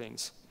break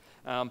things.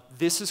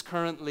 This is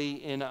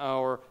currently in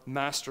our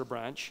master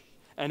branch,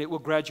 and it will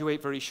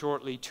graduate very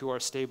shortly to our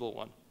stable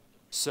one.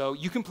 So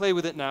you can play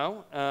with it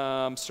now,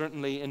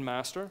 certainly in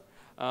master.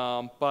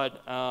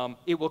 But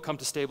it will come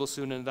to stable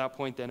soon, and at that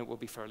point, then it will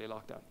be fairly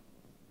locked down.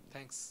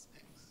 Thanks.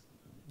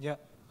 Yeah,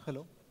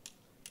 hello.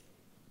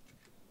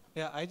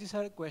 Yeah, I just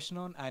had a question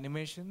on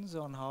animations,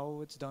 on how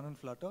it's done in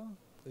Flutter.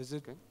 Is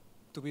it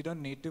to be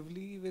done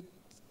natively with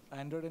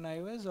Android and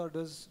iOS, or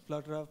does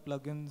Flutter have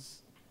plugins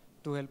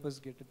to help us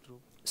get it through?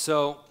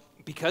 So,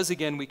 because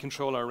again we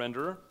control our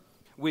renderer,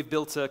 we've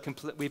built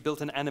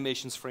an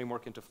animations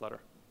framework into Flutter.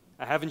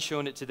 I haven't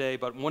shown it today,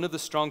 but one of the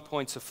strong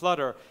points of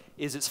Flutter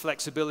is its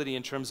flexibility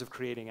in terms of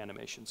creating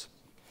animations.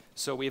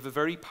 So we have a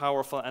very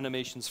powerful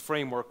animations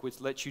framework which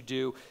lets you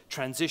do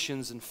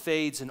transitions and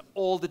fades and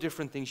all the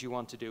different things you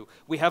want to do.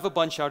 We have a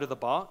bunch out of the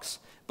box,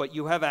 but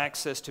you have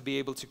access to be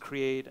able to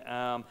create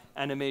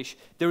animation.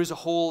 There is a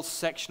whole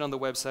section on the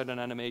website on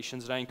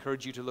animations, and I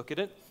encourage you to look at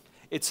it.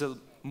 It's a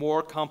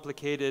more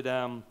complicated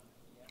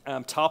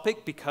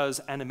topic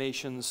because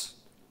animations,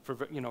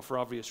 for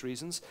obvious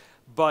reasons,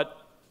 but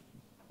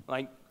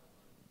like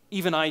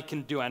even I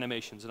can do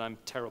animations, and I'm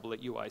terrible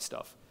at UI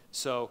stuff.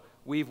 So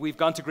we've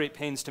gone to great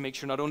pains to make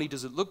sure not only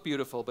does it look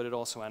beautiful, but it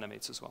also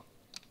animates as well.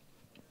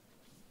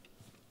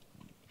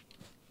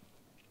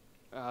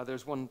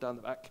 There's one down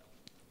the back.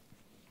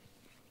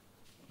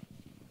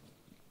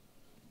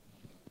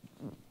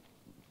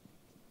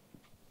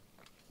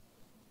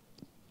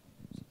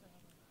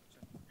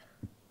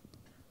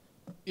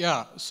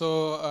 Yeah,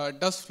 so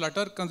does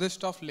Flutter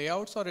consist of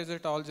layouts, or is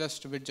it all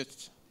just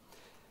widgets?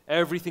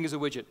 Everything is a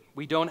widget.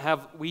 We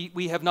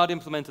have not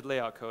implemented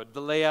layout code.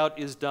 The layout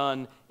is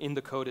done in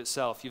the code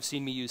itself. You've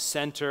seen me use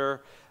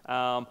center.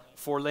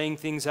 For laying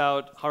things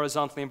out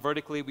horizontally and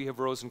vertically, we have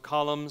rows and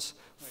columns.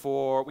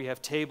 We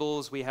have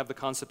tables. We have the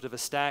concept of a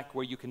stack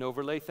where you can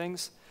overlay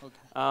things.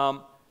 Okay.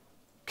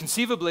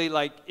 Conceivably,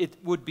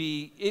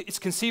 it's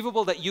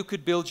conceivable that you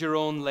could build your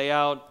own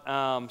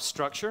layout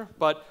structure,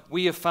 but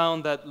we have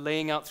found that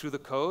laying out through the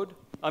code,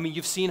 I mean,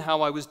 you've seen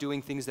how I was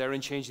doing things there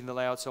and changing the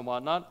layouts and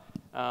whatnot.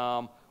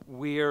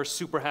 We're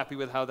super happy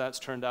with how that's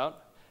turned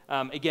out.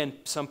 Again,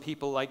 some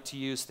people like to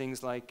use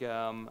things like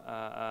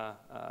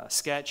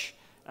Sketch,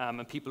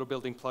 and people are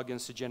building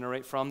plugins to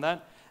generate from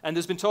that. And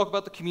there's been talk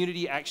about the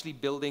community actually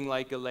building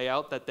like a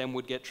layout that then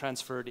would get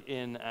transferred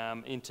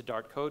into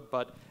Dart code.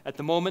 But at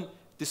the moment,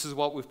 this is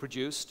what we've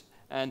produced.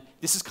 And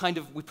this is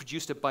we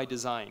produced it by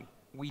design.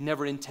 We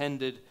never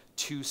intended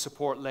to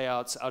support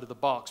layouts out of the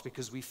box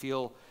because we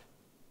feel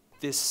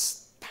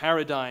this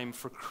paradigm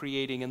for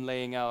creating and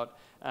laying out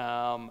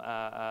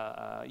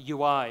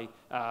UI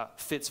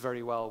fits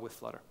very well with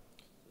Flutter.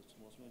 It's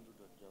mostly into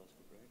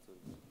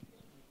JavaScript,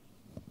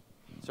 right?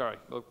 Sorry.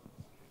 Look.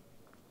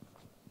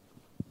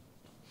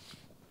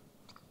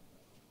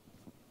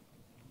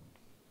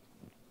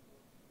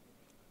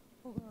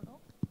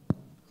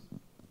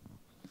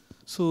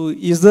 So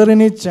is there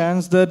any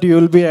chance that you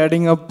will be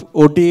adding up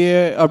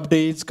OTA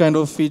updates kind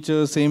of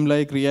features, same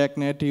like React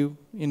Native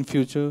in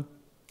future?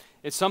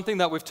 It's something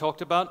that we've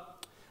talked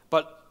about,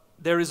 but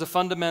there is a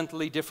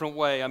fundamentally different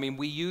way. I mean,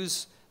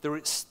 React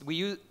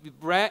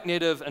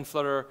Native and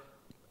Flutter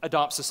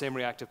adopts the same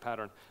reactive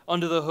pattern.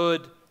 Under the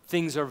hood,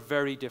 things are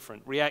very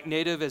different. React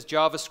Native is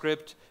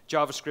JavaScript.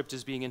 JavaScript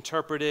is being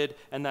interpreted,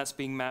 and that's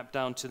being mapped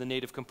down to the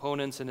native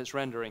components and its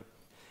rendering.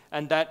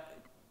 And that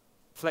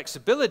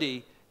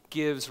flexibility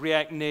gives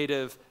React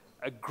Native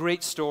a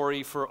great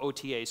story for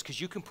OTAs, because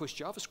you can push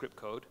JavaScript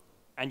code,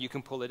 and you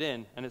can pull it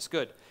in, and it's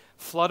good.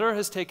 Flutter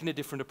has taken a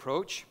different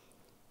approach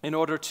in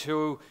order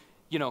to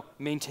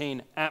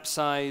maintain app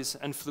size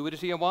and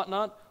fluidity and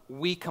whatnot.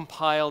 We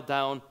compile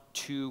down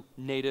to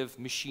native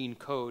machine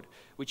code,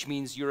 which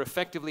means you're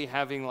effectively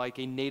having like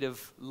a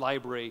native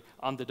library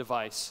on the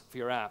device for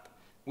your app,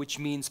 which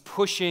means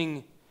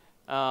pushing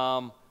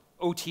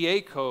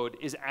OTA code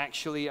is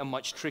actually a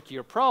much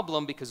trickier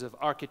problem because of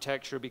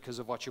architecture, because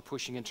of what you're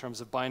pushing in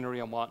terms of binary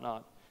and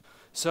whatnot.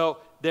 So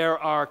there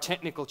are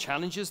technical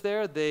challenges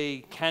there.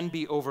 They can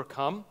be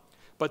overcome.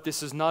 But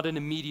this is not an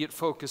immediate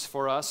focus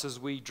for us as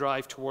we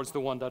drive towards the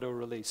 1.0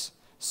 release.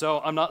 So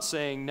I'm not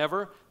saying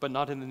never, but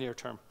not in the near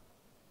term.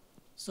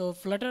 So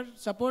Flutter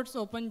supports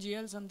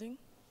OpenGL something?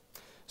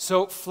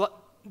 So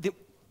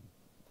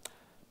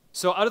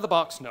out of the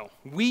box, no.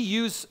 We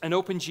use an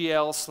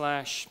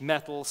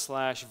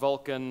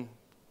OpenGL/Metal/Vulkan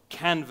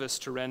canvas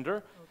to render,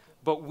 okay.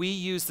 But we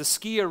use the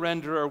Skia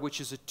renderer,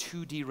 which is a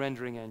 2D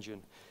rendering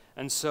engine.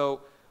 And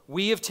so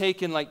we have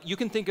taken, you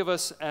can think of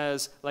us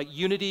as,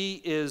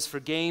 Unity is for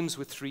games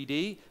with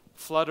 3D.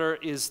 Flutter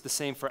is the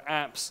same for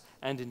apps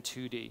and in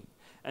 2D.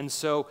 And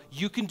so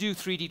you can do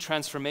 3D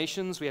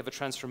transformations. We have a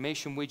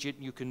transformation widget.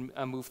 You can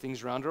move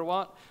things around or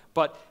what.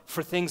 But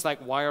for things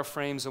like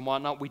wireframes and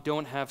whatnot, we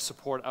don't have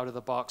support out of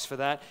the box for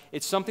that.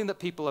 It's something that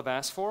people have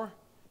asked for.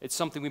 It's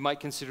something we might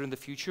consider in the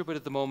future. But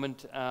at the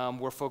moment,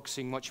 we're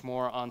focusing much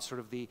more on sort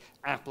of the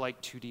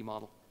app-like 2D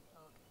model.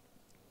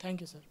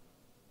 Thank you, sir.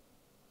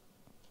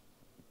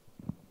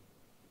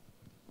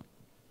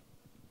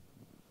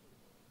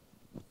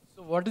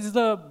 So what is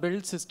the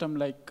build system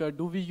like?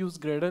 Do we use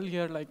Gradle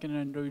here like in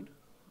Android?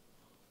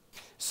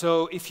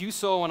 So if you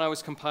saw when I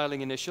was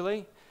compiling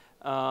initially,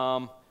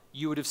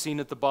 you would have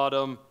seen at the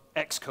bottom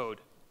Xcode,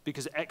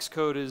 because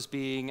Xcode is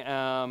being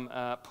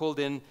pulled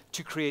in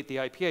to create the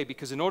IPA,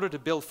 because in order to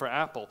build for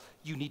Apple,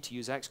 you need to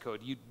use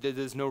Xcode.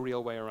 There's no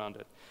real way around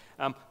it.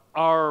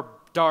 our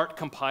Dart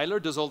compiler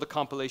does all the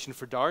compilation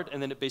for Dart,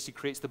 and then it basically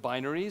creates the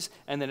binaries,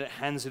 and then it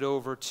hands it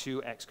over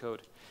to Xcode.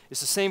 It's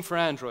the same for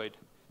Android.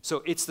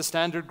 So it's the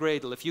standard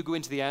Gradle. If you go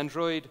into the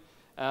Android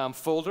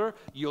folder,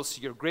 you'll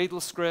see your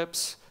Gradle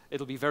scripts.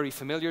 It'll be very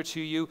familiar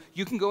to you.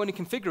 You can go in and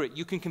configure it.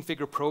 You can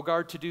configure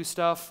ProGuard to do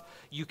stuff.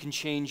 You can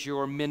change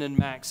your min and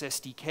max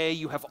SDK.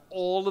 You have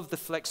all of the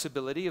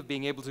flexibility of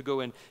being able to go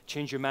and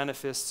change your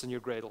manifests and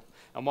your Gradle.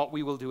 And what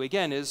we will do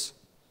again is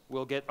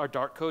we'll get our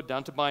Dart code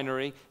down to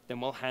binary,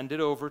 then we'll hand it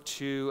over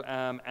to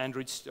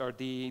Android or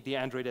the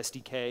Android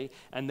SDK,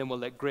 and then we'll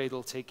let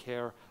Gradle take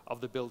care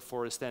of the build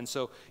for us then.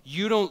 So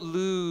you don't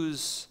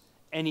lose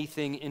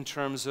anything in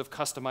terms of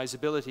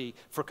customizability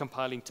for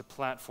compiling to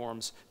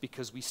platforms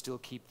because we still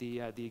keep the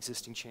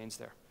existing chains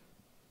there.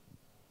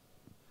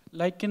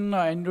 Like in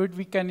Android,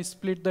 we can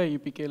split the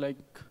APK, like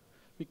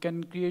we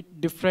can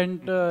create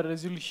different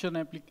resolution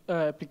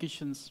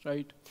applications,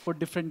 right, for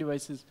different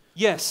devices.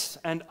 Yes,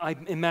 and I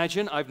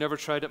imagine, I've never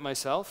tried it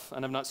myself,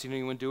 and I've not seen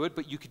anyone do it,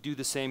 but you could do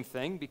the same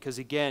thing because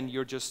again,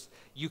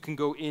 you can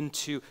go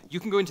into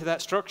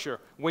that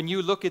structure. When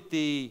you look at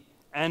the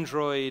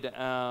Android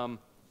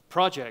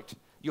project,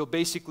 you'll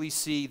basically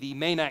see the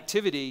main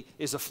activity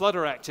is a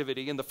Flutter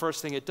activity, and the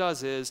first thing it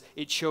does is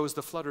it shows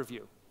the Flutter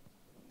view.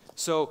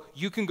 So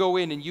you can go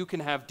in and you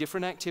can have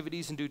different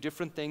activities and do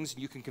different things,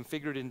 and you can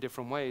configure it in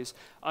different ways.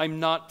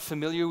 I'm not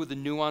familiar with the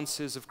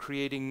nuances of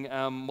creating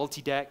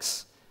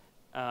multi-decks.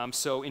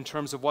 So in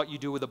terms of what you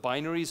do with the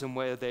binaries and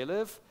where they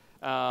live,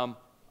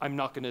 I'm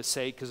not going to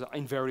say, because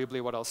invariably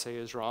what I'll say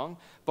is wrong.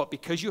 But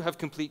because you have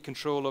complete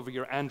control over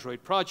your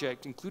Android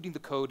project, including the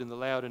code and the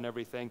layout and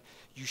everything,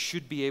 you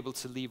should be able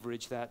to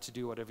leverage that to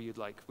do whatever you'd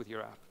like with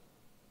your app.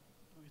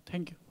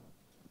 Thank you.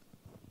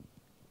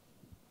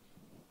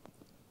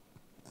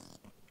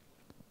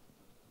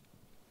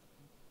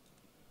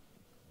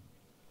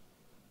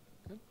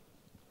 Good.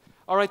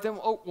 All right, then.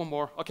 Oh, one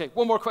more. OK,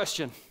 one more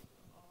question.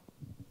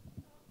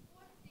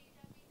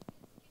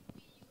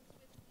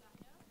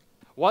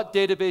 What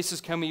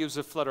databases can we use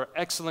with Flutter?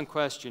 Excellent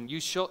question. You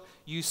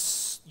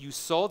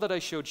saw that I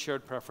showed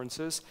shared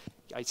preferences.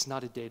 It's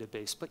not a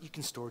database, but you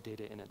can store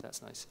data in it.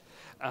 That's nice.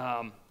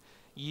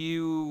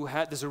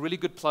 There's a really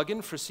good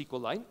plugin for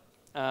SQLite.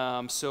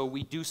 So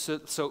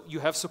you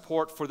have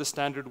support for the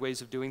standard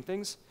ways of doing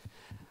things.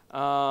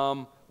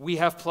 We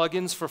have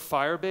plugins for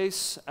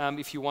Firebase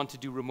if you want to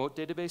do remote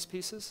database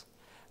pieces.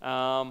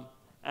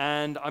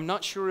 And I'm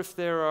not sure if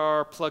there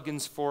are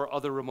plugins for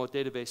other remote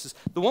databases.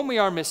 The one we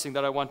are missing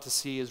that I want to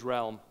see is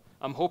Realm.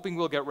 I'm hoping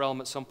we'll get Realm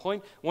at some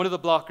point. One of the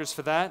blockers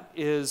for that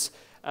is,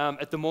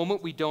 at the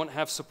moment, we don't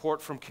have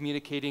support from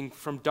communicating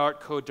from Dart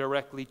code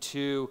directly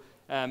to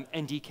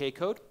NDK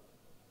code.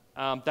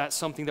 That's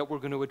something that we're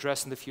going to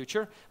address in the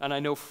future. And I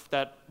know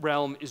that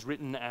Realm is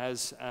written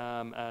as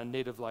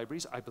native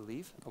libraries, I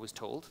believe. I was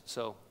told.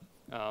 So,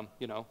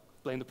 you know,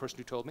 blame the person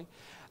who told me.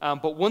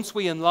 But once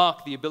we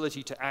unlock the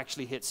ability to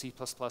actually hit C++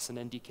 and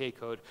NDK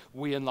code,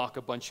 we unlock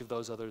a bunch of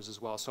those others as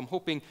well. So I'm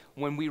hoping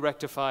when we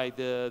rectify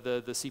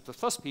the C++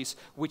 piece,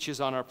 which is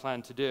on our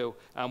plan to do,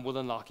 we'll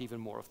unlock even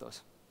more of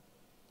those.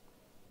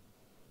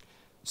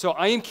 So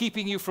I am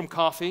keeping you from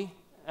coffee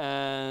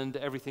and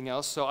everything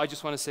else. So I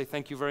just want to say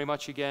thank you very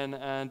much again,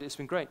 and it's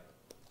been great.